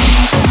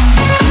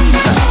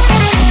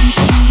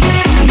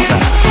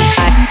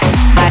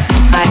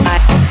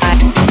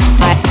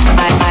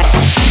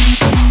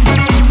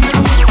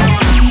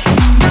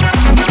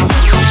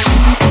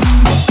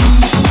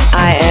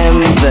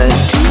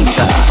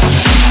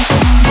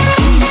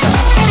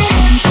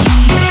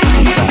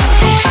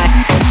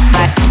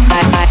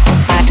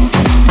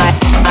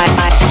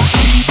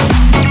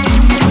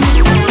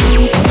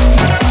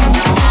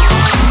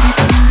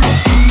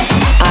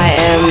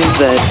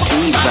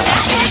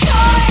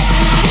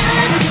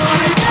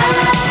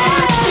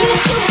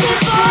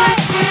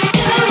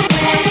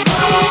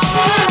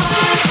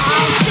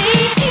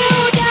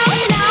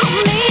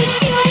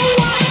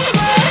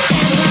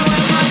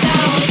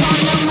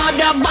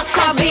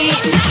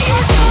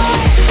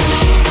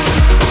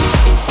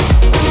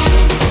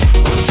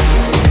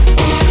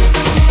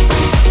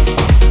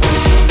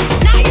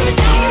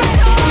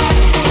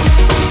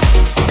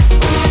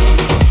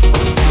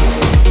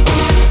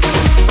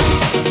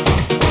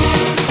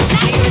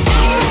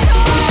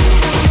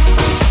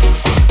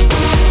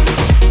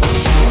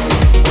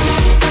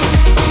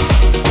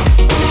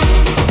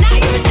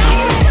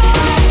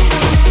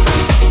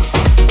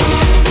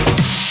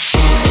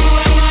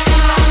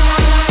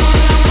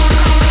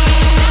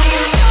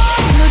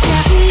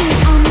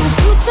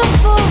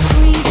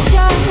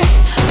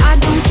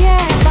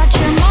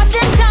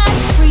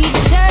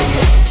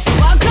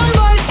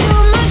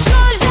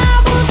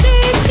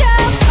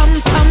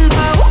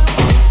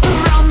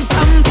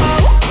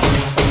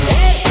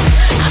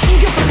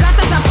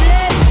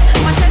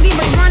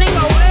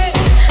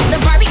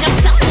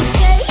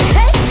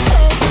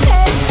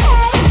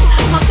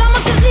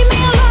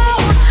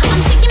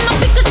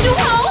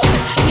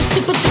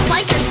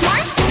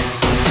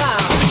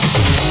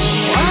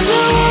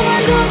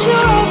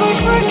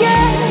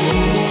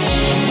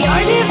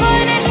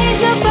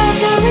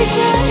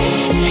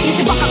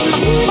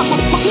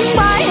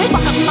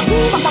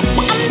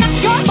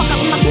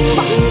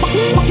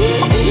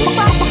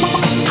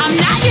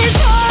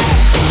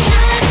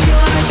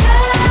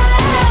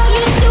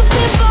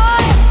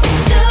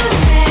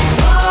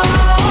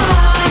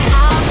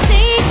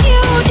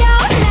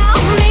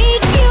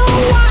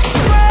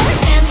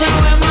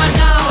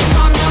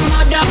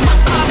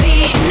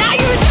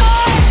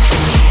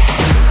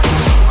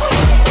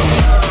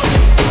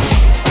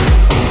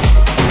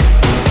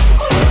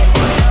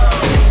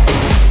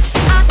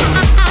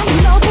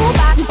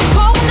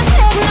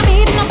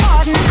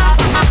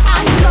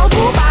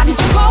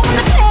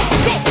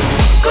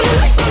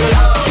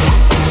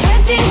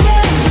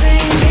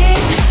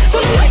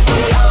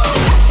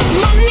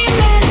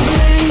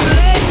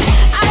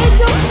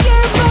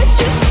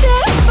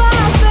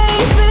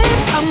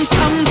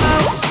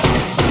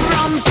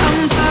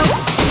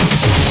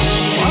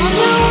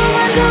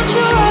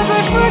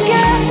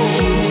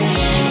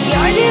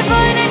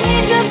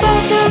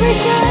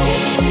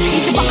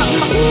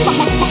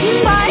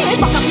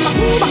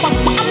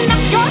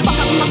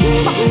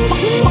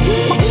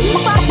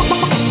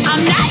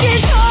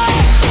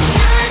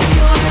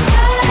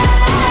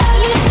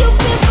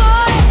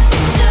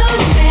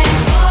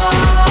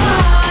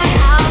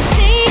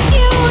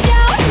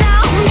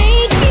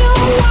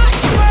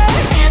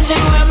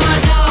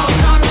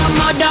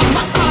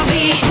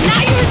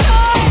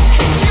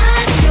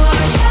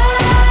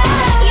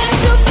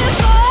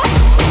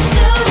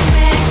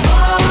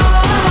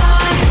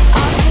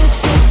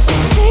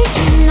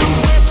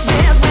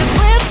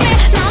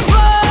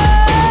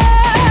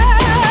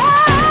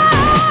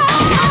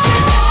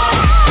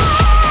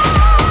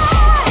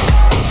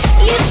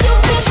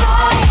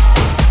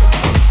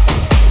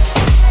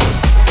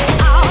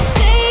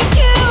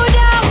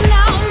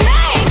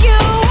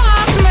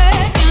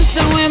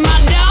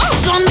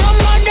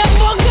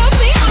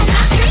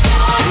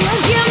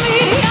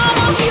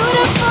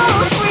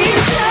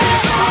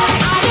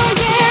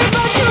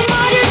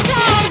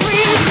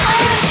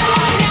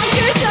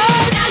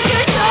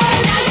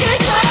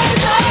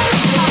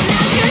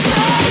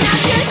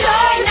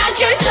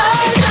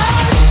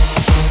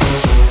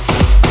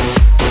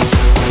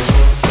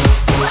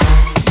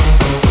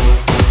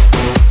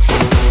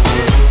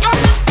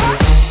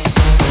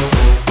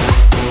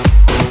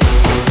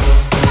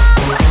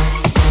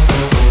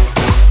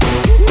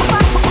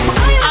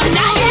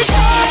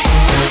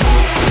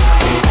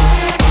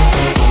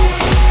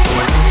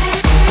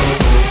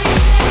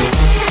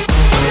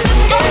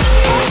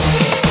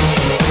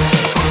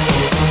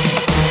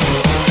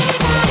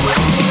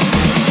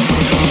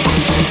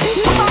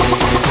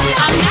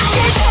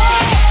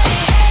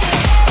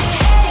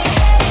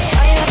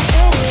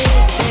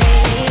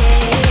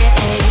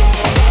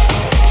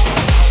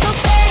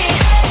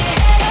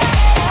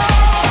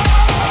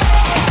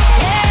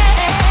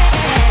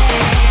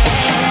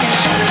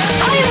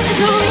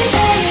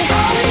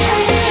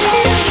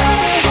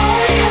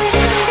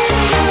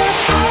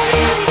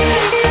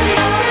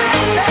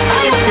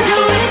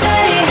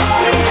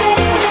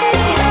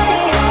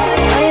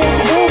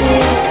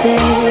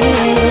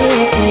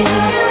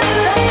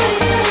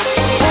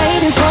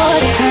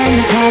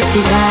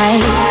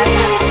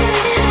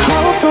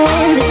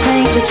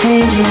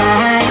 change your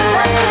mind.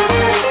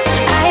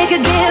 I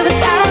could give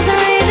 1,000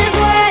 reasons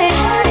why,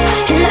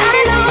 and I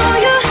know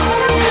you,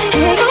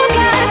 yeah, you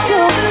got to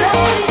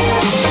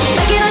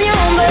make it on your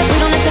own, but we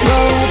don't have to go.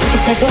 We can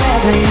stay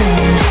forever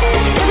young.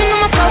 Living on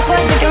my sofa,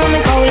 drinking rum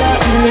and cola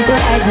underneath the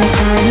rising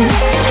sun.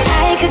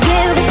 I could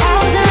give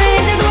 1,000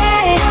 reasons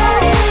why,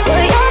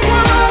 but you're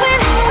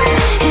going,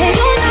 and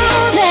you know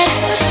that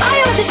all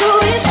you have to do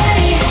is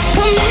take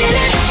a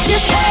minute,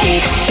 just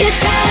take your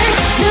time.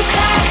 The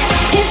clock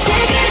is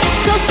ticking,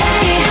 so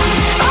stay.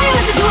 All you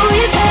have to do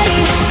is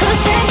take a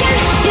second.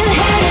 Your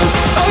hands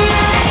on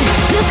mine.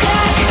 The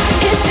clock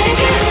is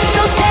ticking,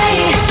 so stay.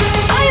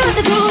 All you have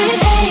to do is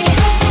take.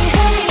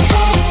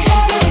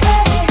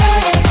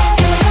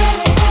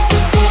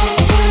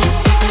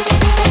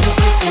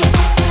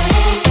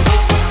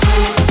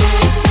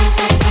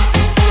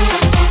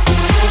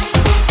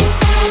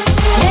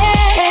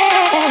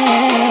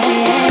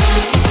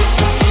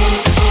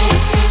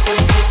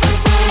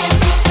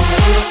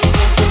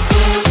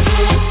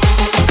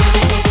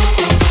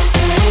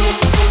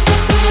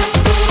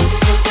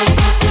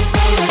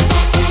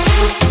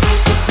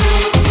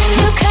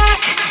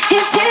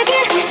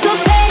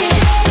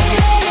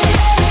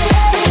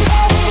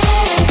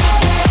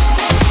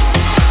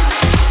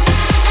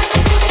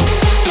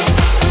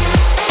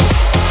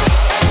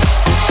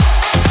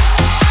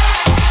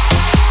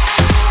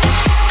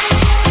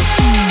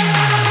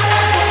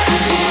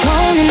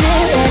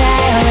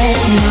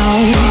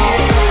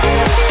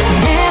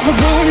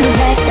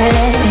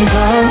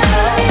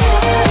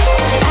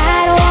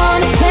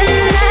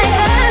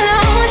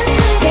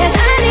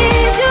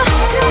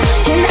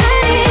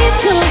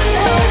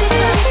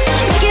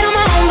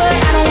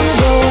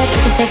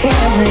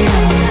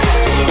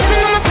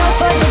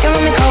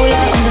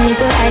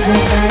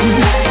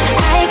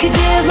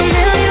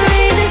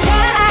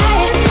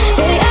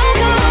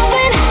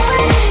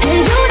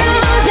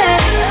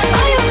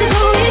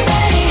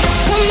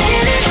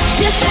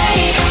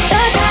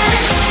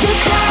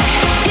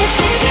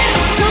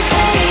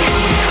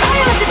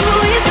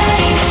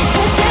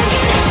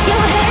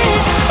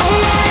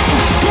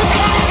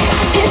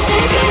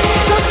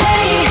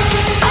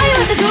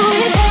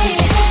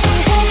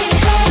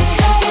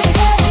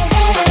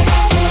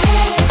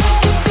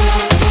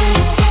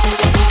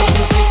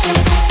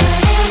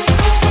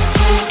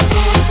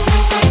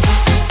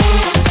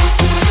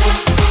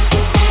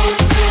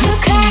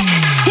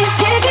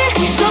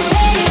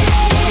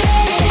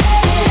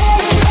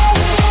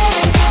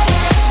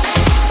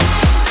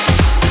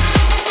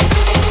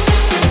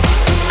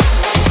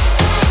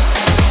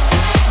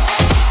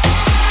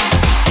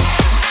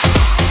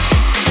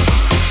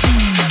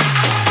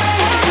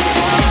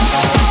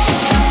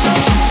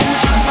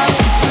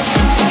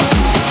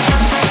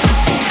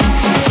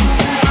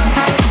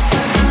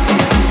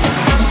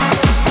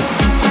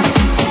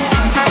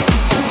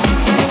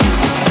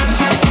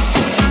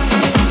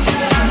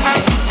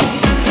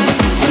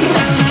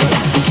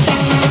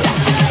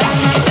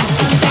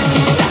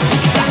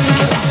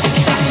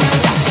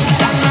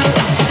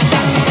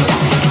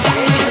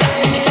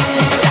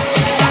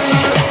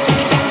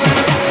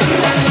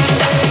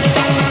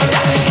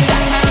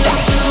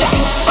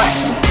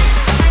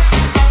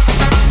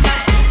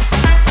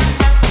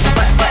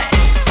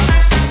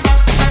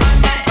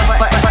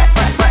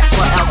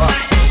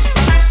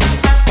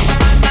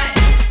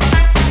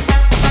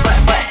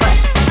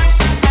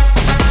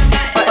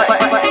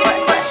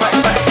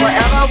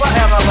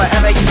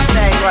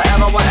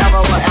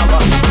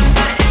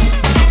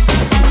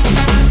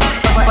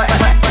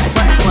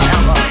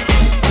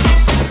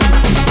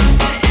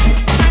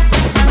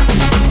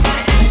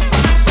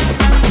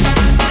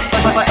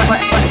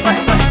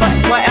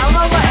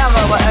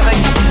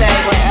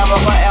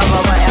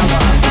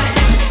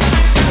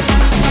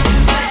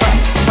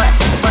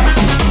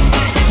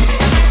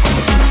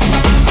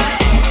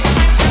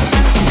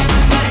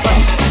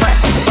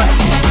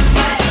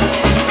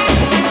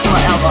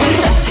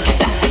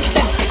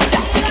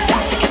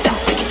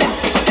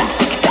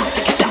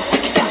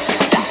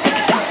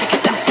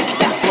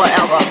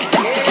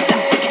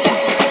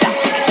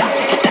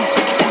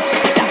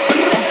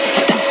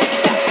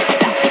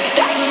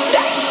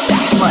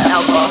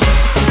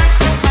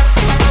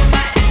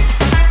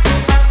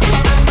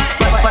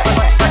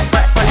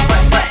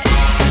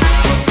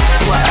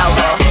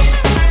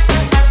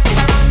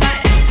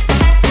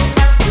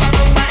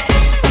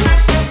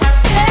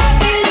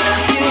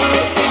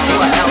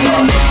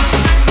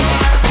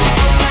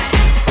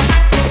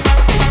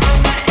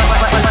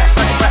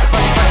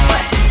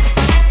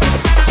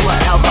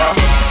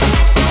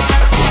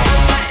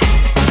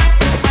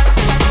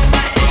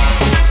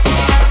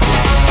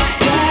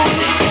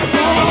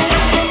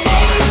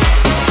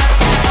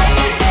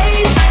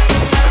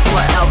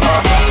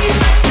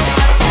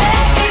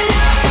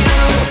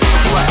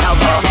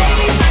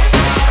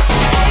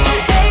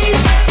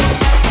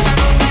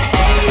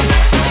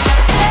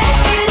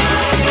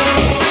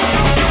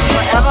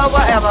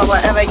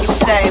 whatever you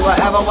say,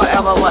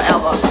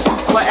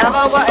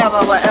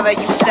 whatever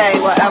you say,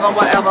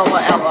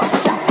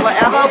 whatever.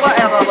 Whatever,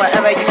 whatever,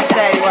 whatever you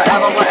say,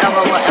 whatever,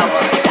 whatever,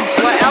 whatever.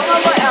 Whatever,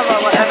 whatever,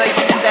 whatever you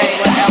say,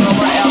 whatever,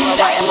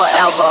 whatever,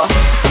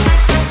 whatever.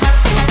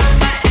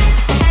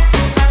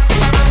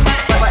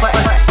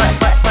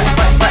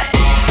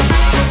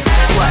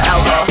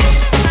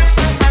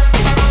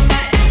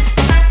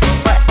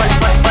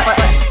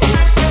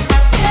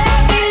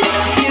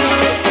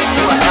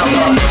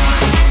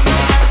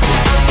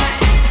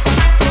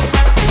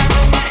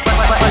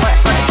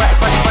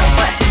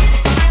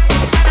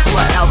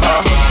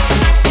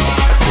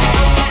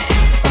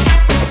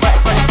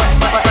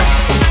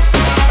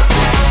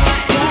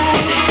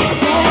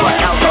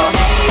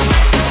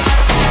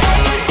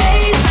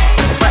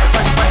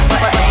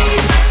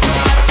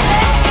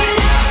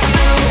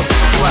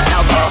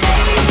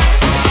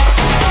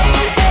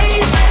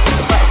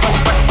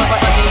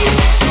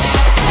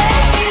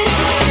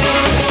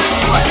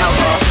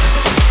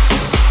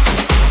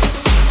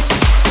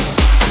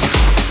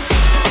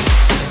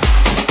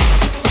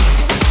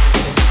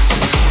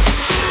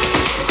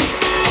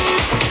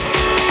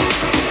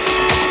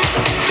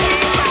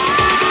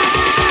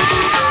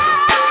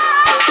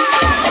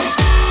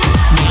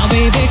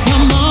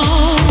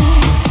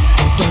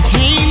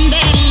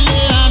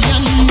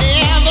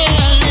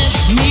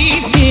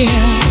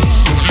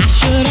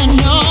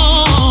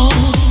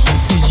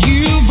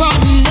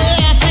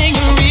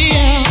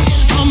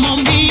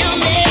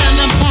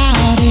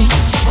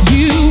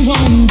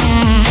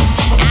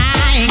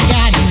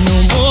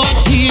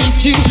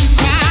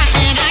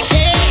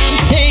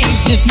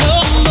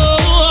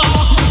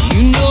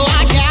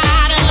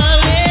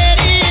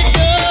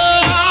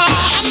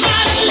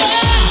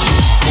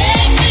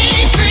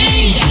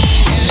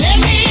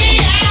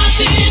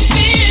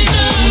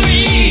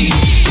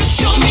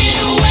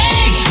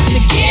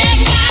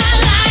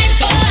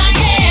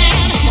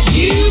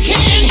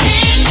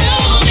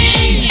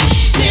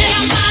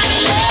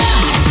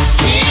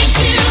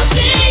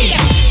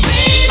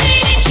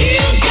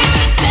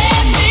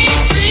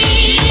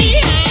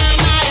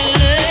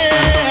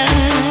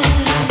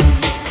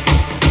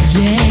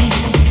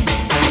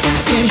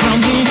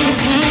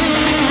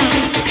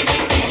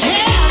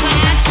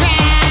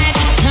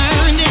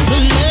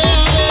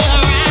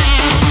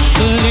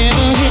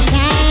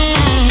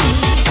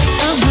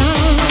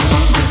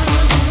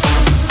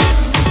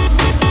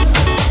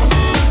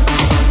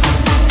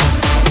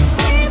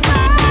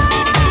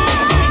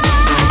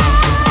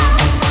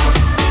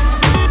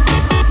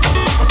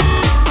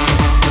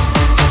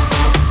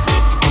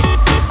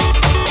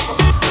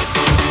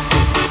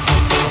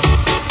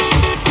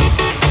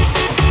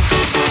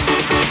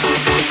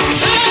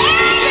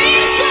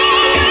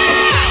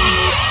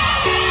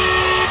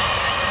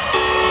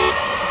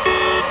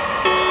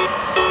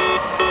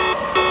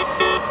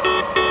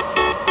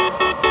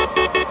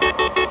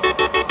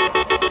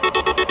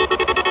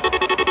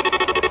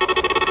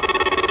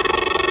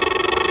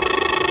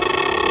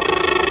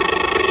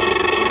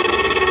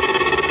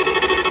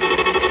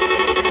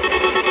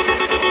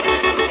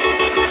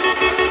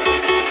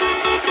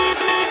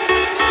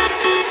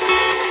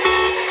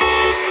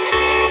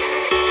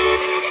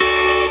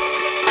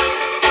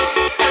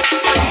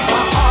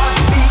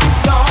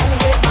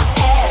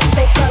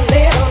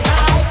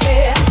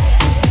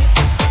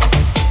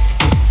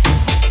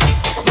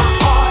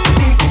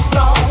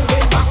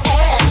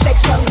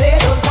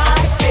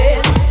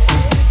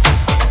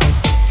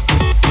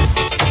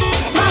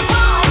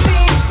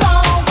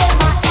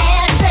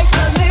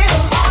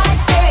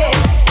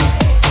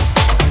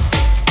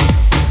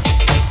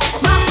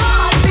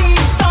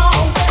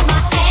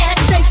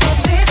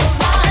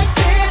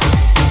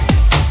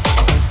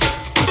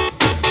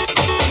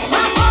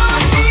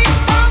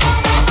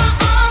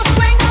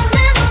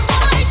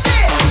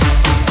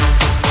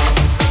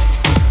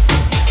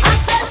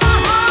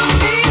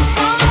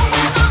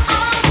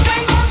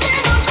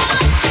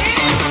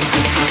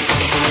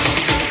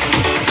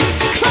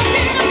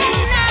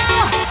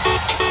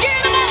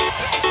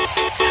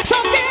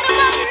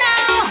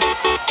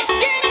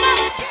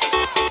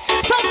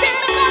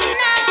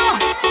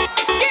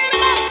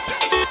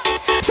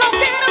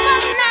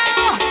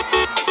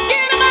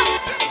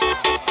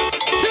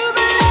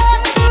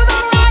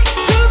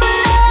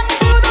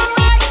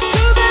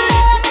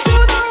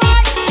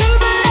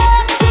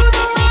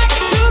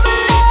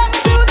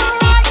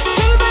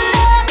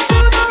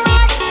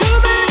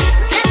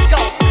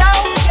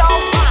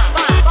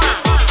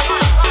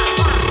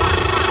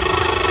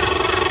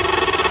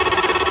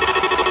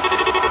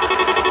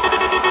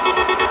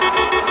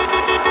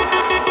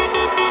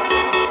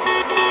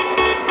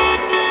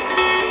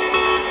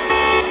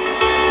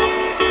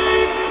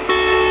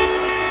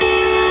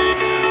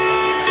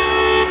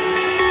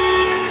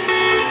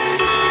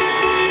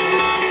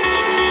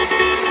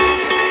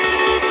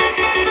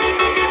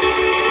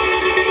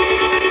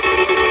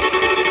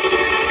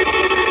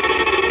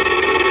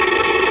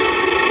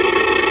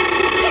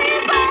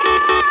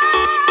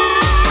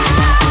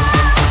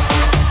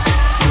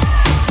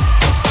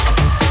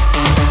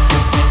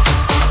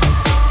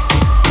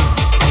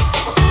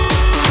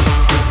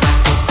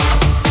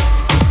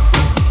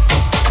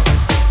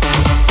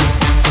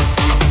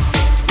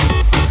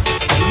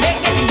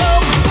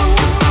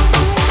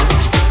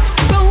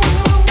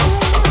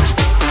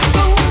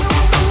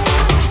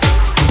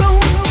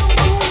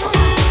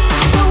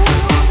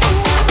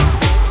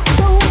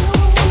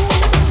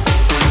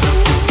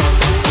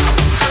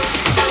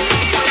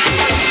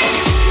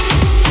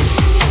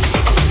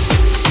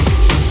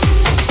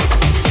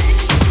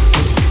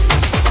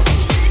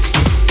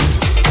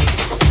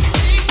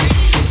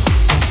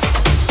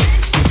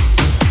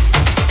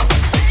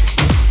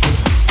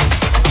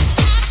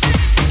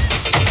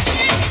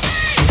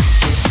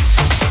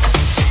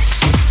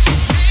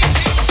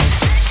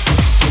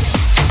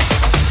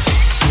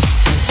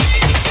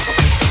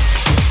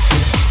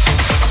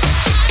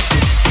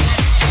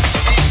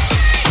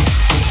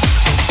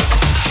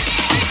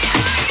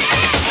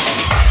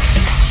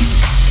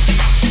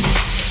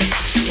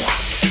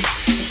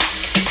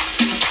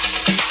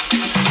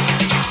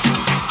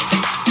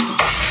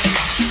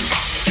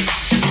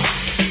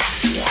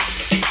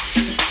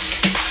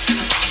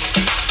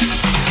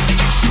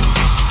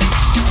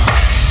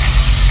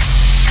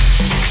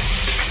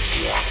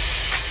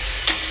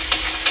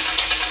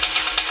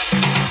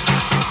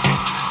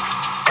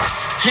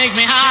 Take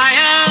me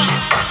higher.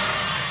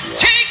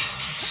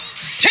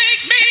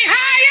 Take me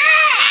higher.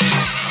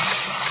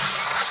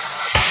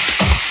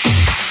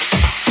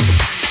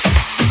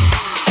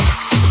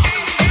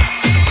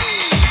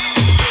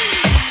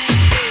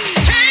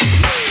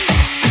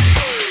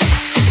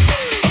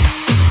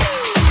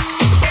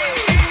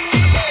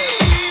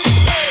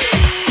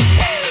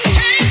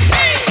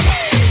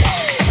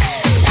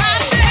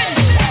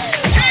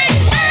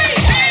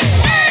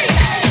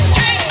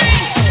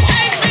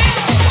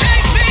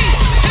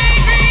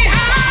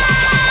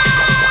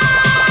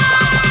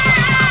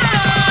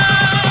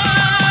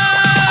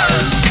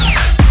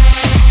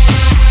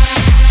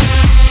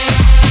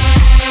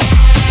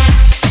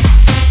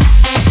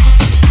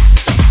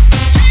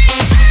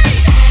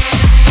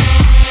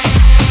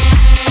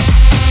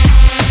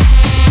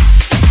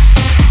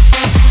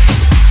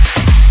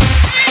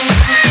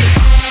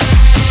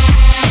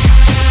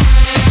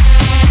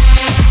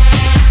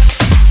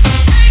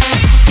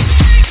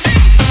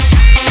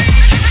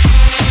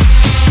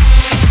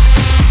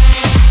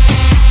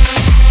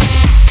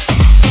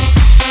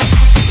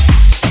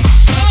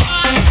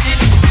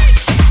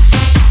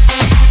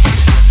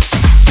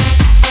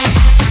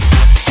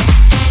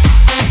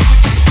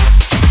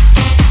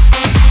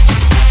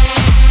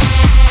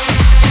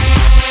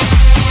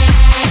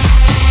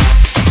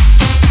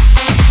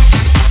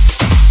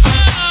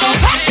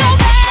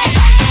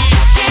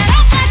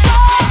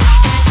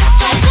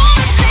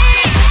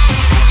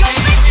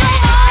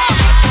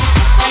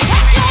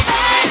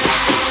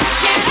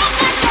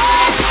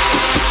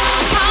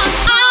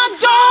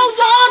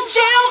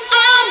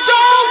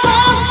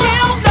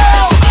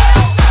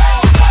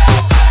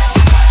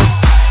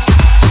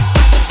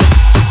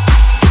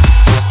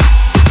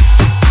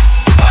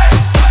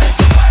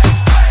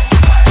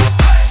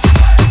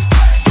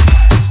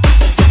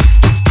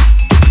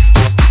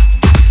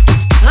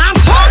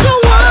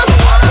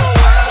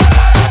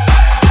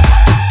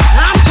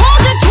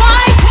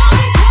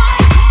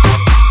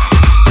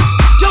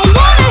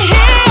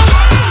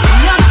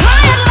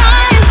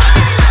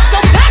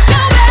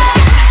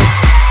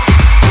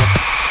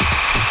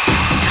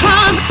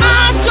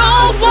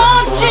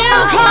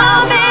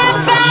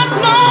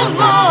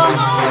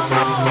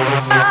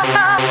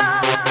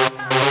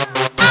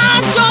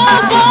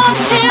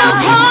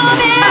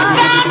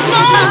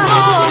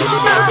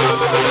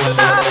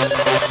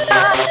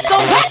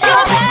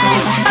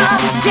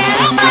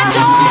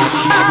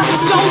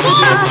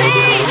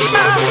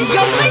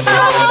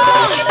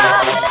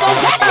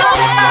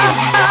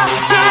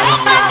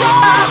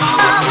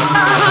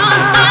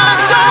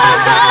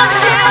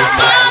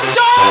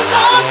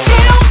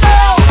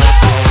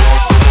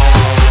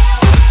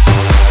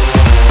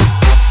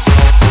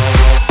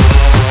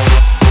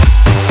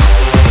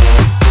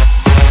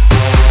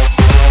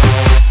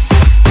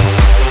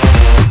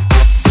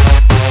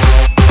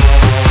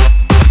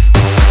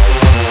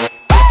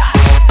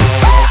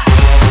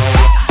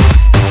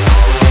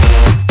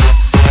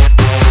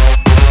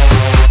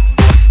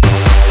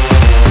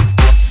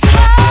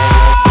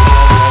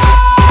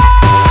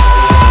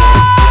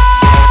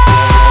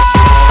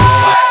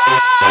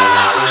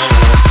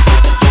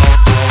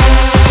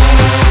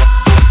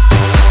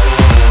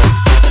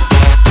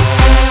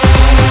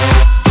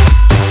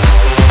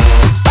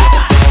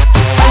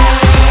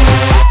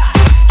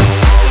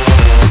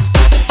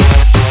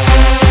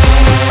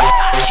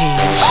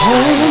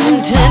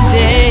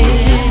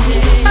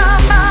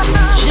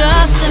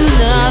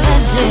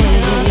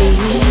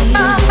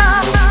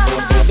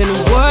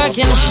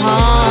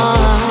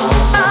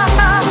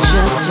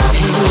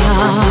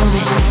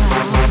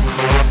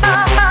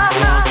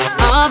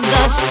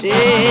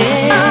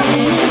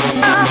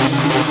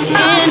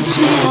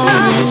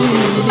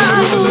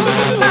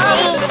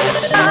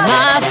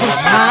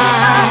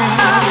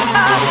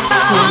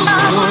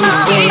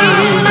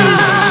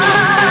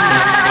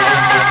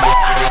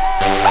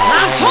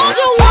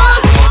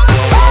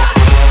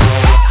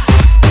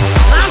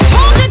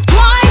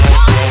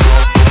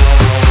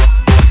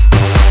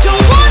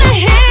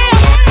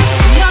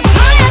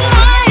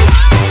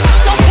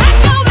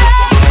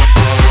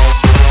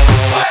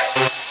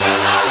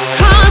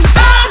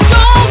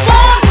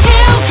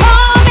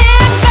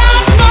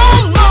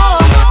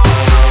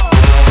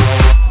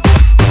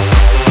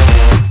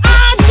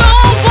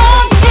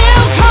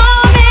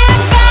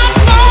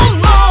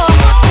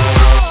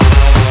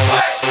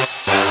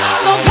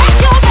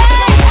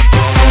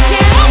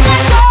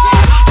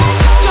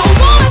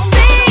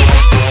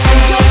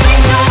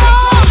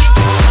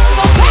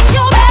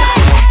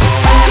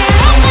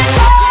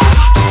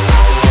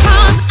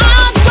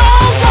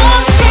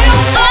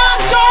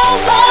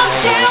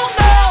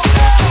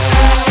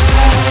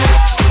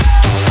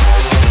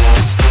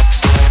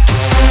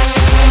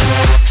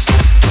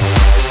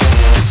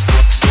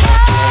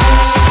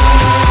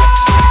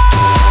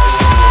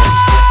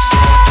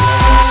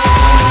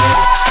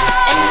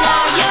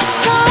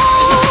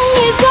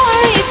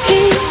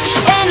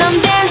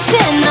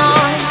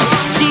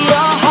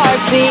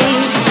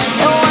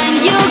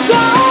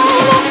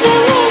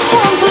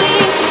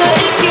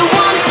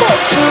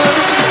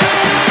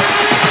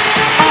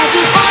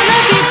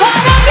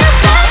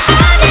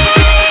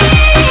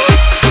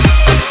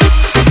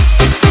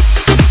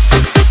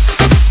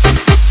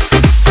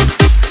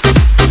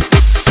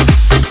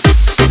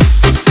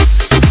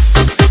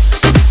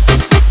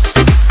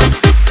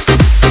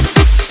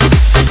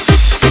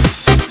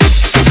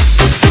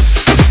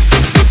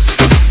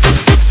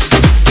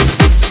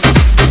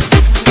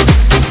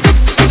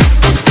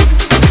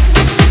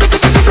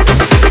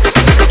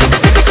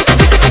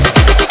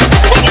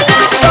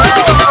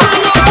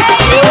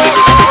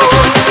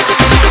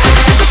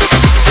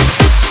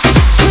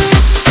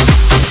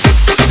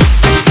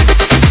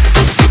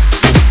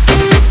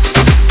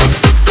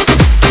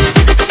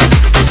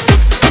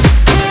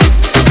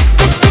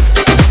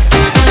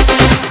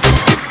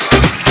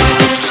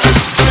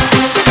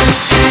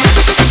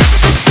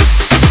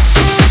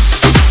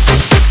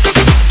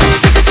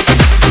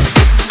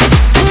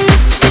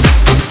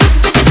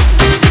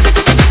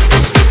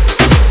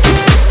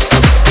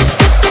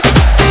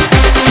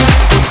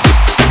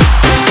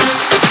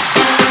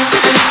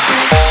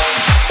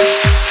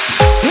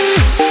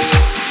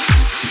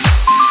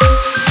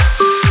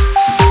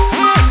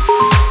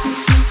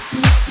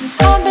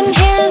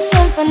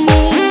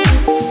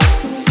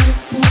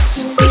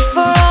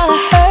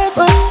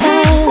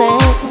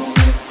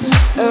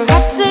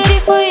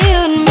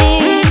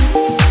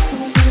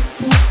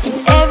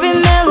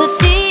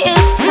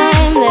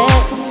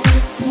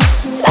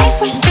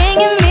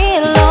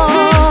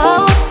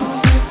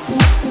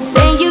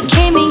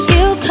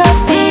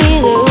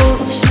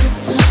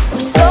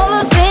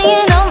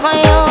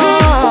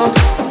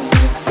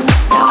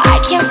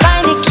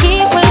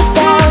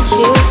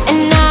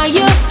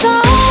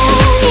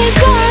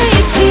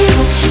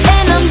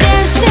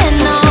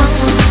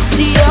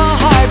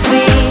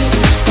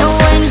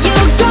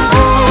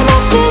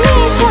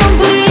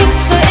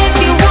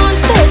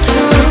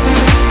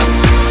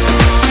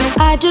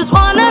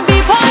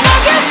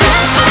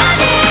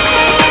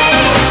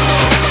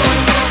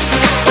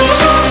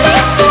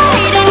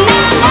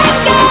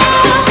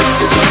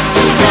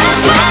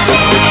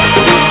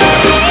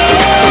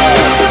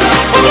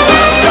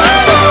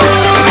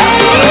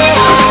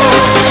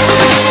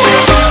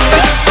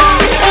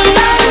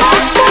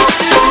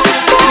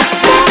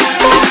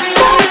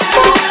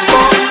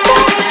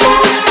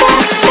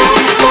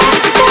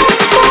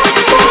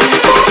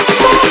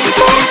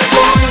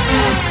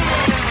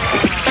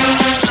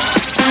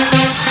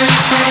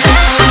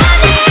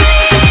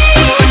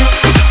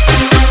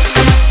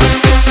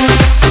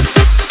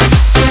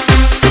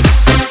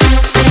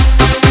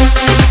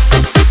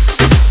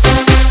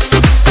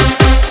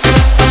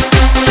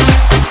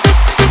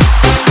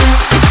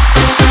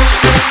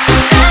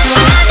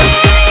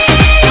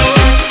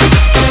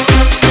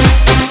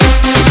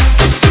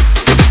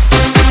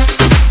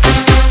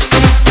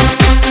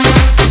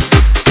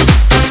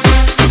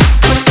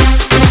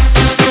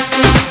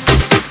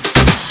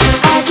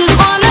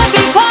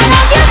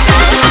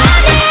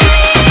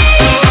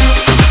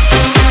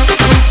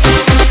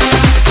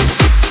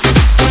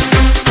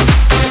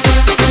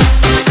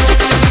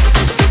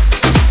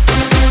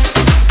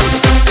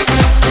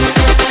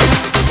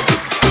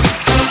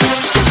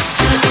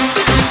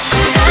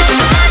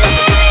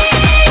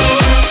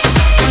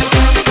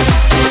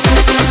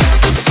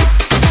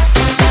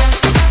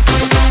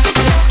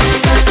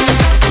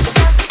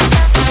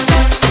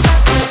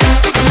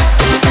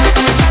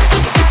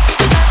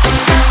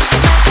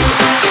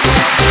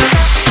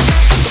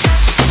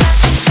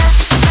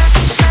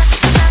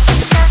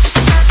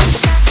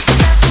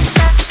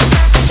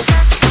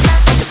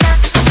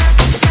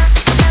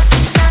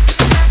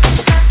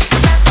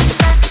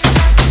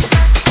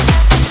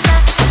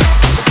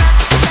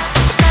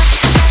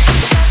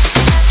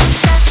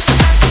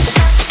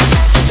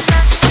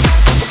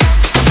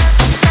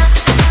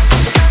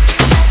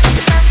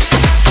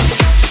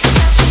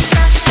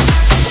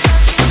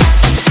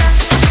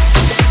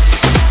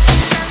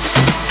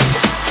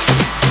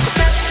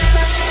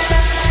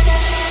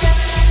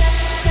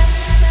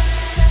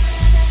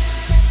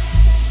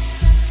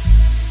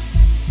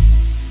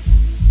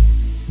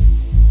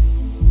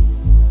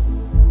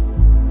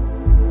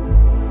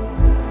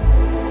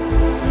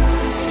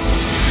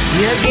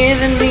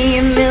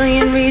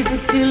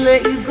 to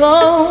let you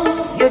go.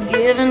 You're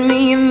giving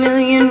me a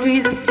million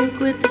reasons to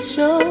quit the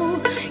show.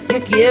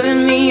 You're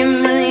giving me a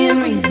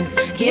million reasons.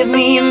 Give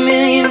me a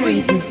million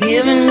reasons.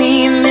 Giving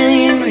me a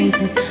million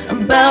reasons.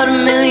 About a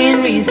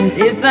million reasons.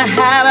 If I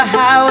had a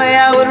highway,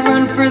 I would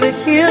run for the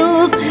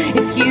hills.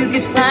 If you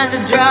could find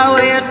a dry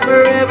way, I'd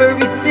forever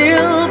be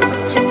still.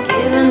 But you're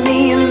giving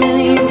me a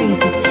million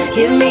reasons.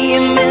 Give me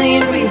a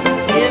million reasons.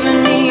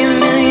 Giving me a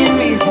million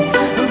reasons.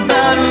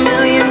 About a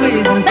million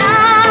reasons.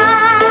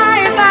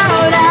 I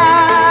bow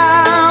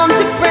down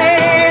to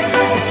pray.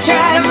 I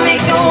try to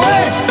make the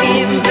worst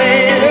seem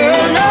better.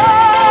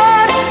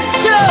 Lord,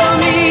 show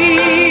me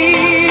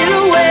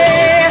the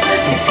way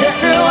to cut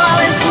through all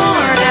this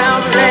worn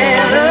out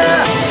leather.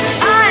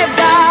 I've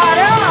got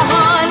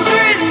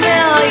 100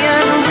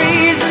 million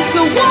reasons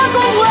to walk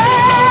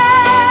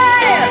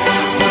away.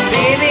 But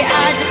baby,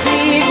 I just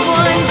need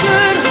one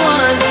good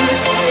one to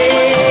say.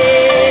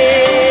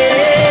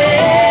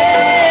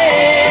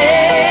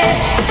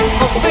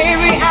 Oh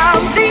baby,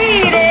 I'm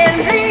bleeding,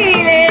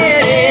 bleeding.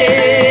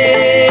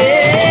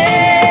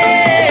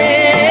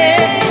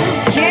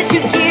 Can't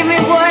you give me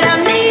what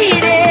I'm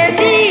needing,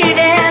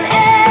 needing?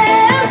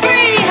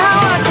 Every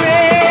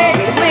heartbreak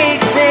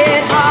makes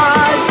it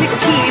hard to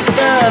keep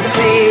the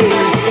faith.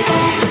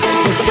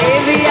 But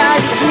baby, I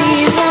just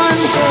need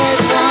one good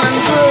one,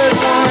 good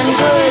one,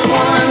 good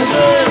one,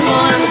 good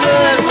one,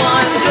 good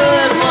one,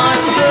 good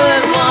one,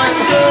 good one,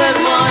 good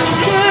one,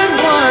 good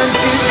one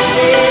to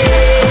say.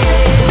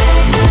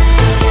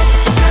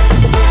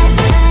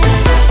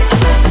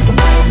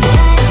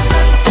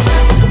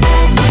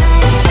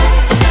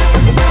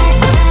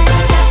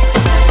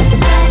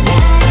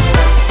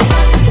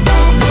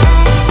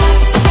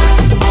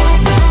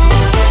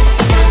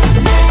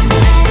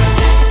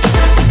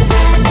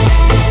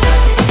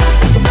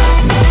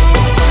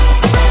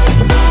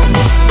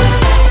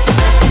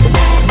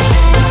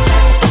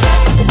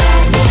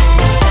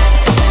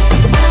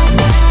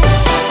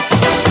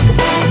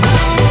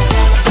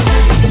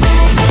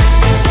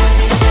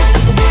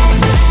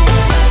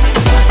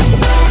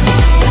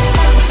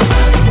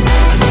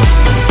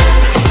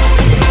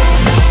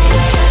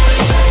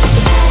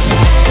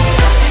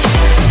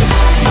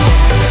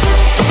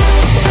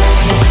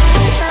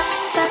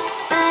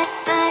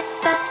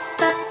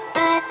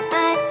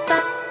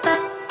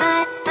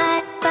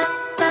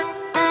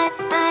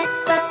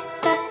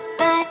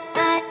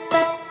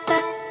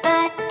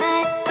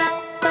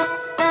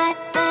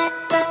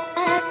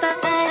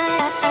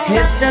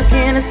 Head stuck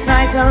in a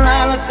cycle,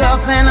 I look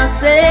off and I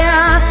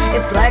stare.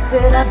 It's like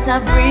that I've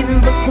stopped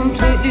breathing but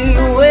completely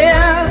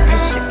aware.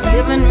 Cause you're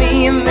giving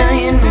me a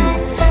million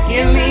reasons.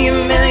 Give me a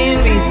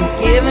million reasons.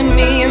 Giving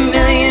me a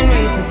million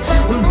reasons.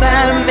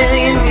 About a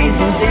million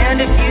reasons.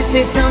 And if you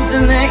say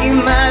something that you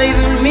might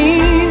even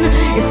mean,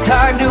 it's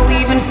hard to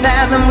even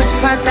fathom which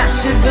parts I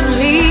should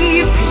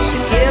believe. Cause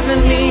you're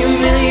giving me a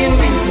million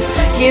reasons.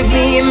 Give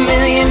me a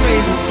million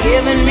reasons.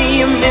 Giving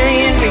me a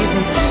million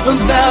reasons.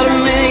 About a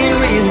million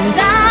reasons.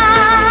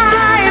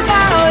 I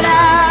bow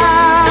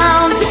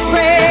down to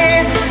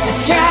pray. I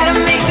try to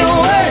make the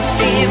worst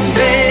seem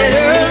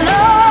better.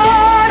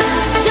 Lord,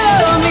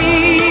 show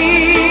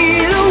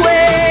me the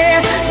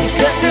way to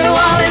cut through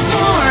all this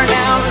worn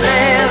out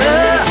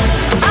leather.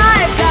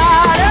 I've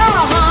got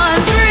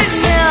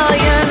 100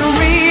 million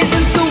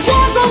reasons to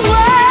walk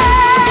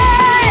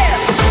away.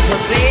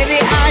 But baby,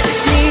 I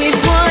just need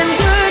one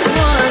good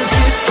one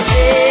to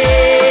say.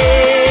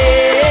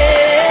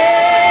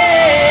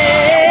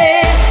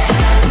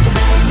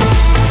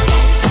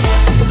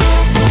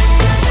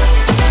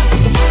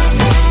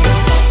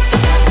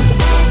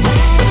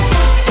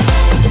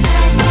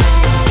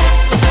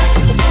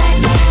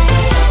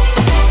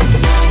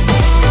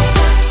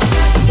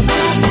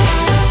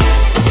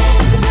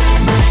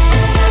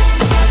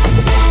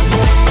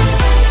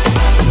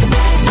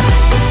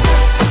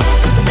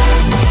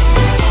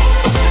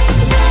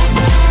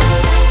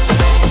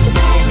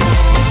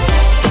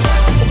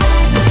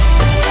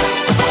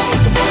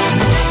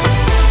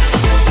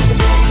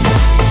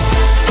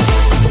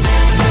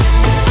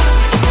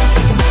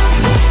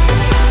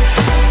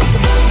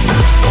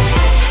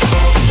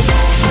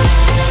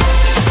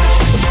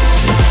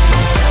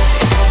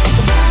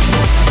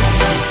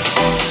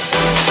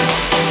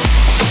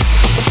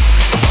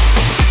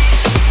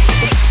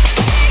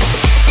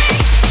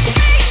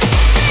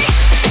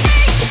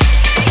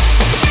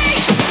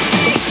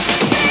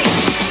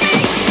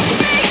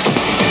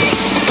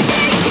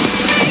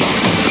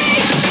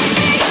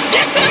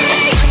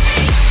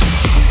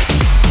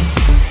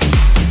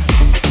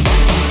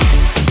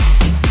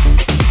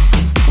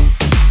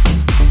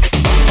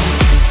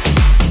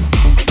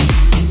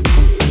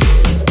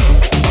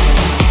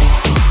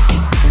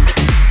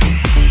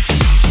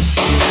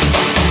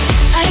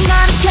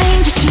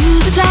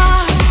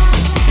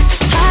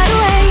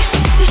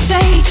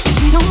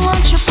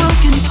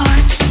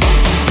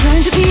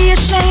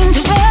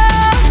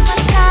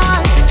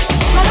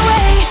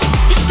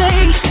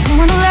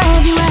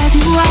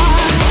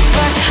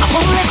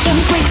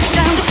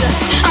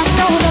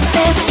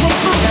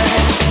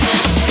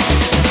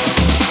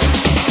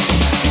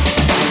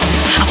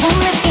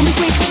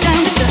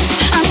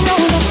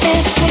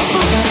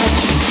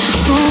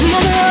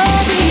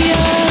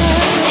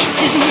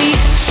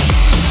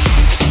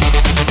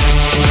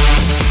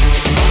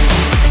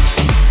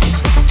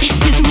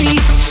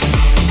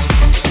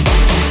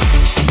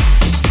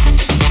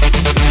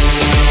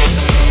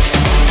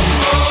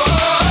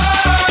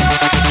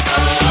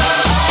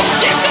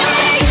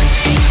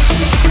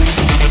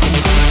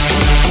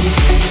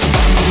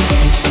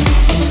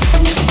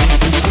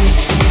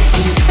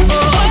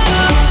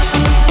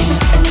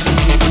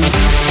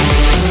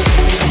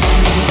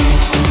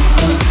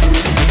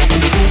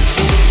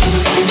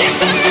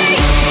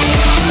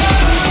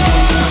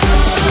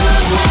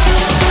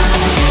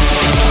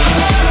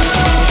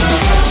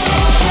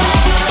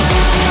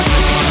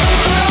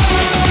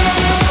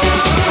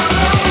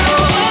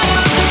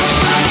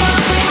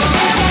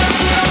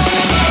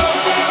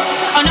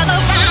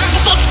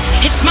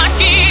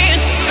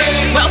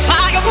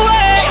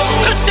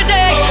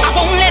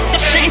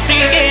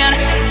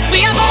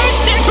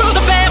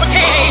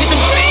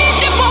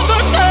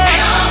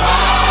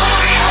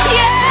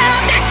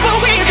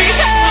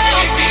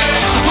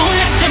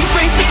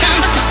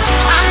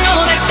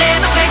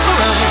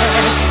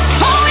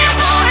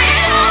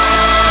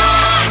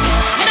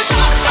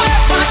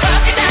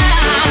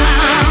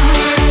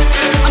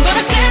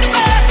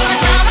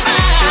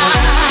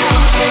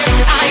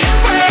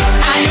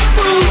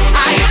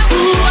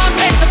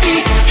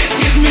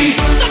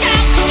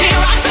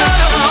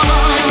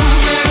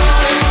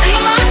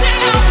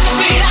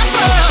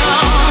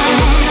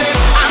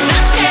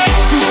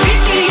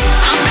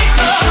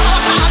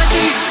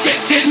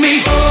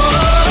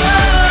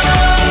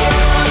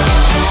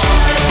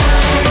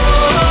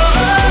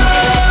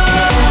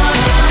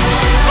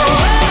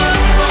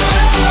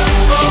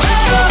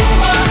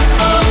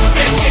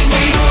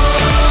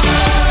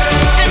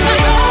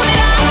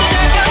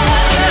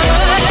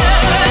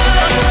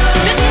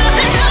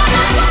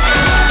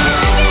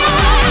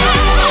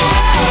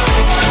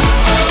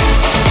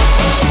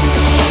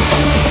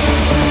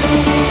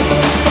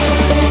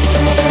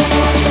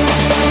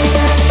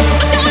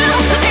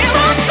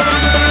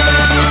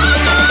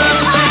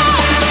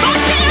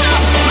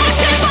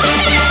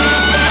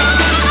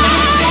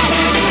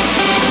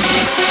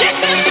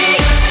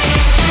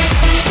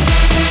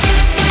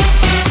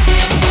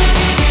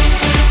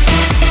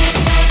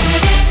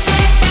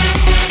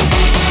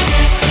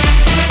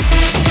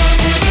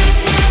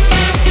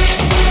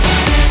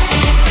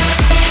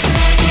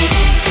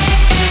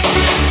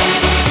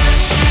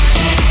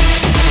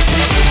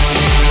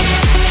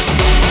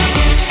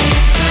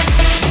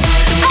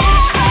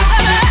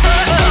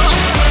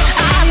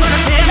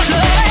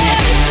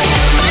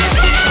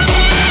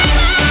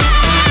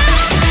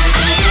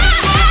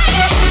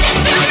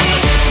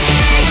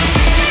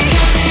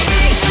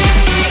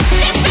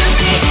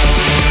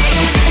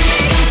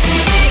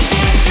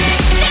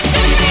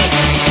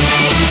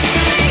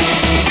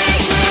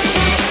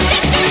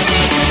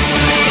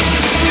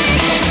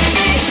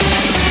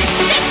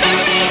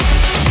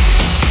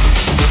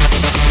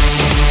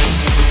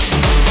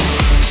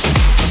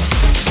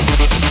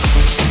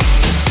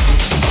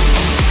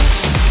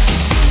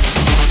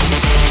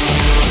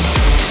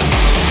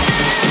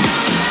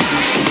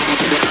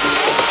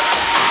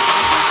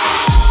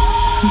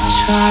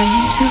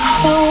 trying to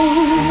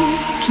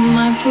hold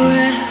my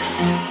breath.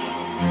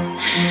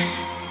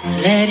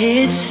 Let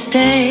it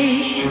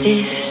stay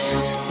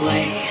this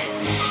way.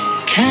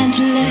 Can't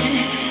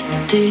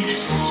let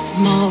this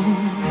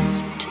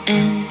moment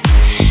end.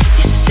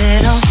 You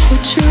set off a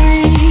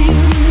dream.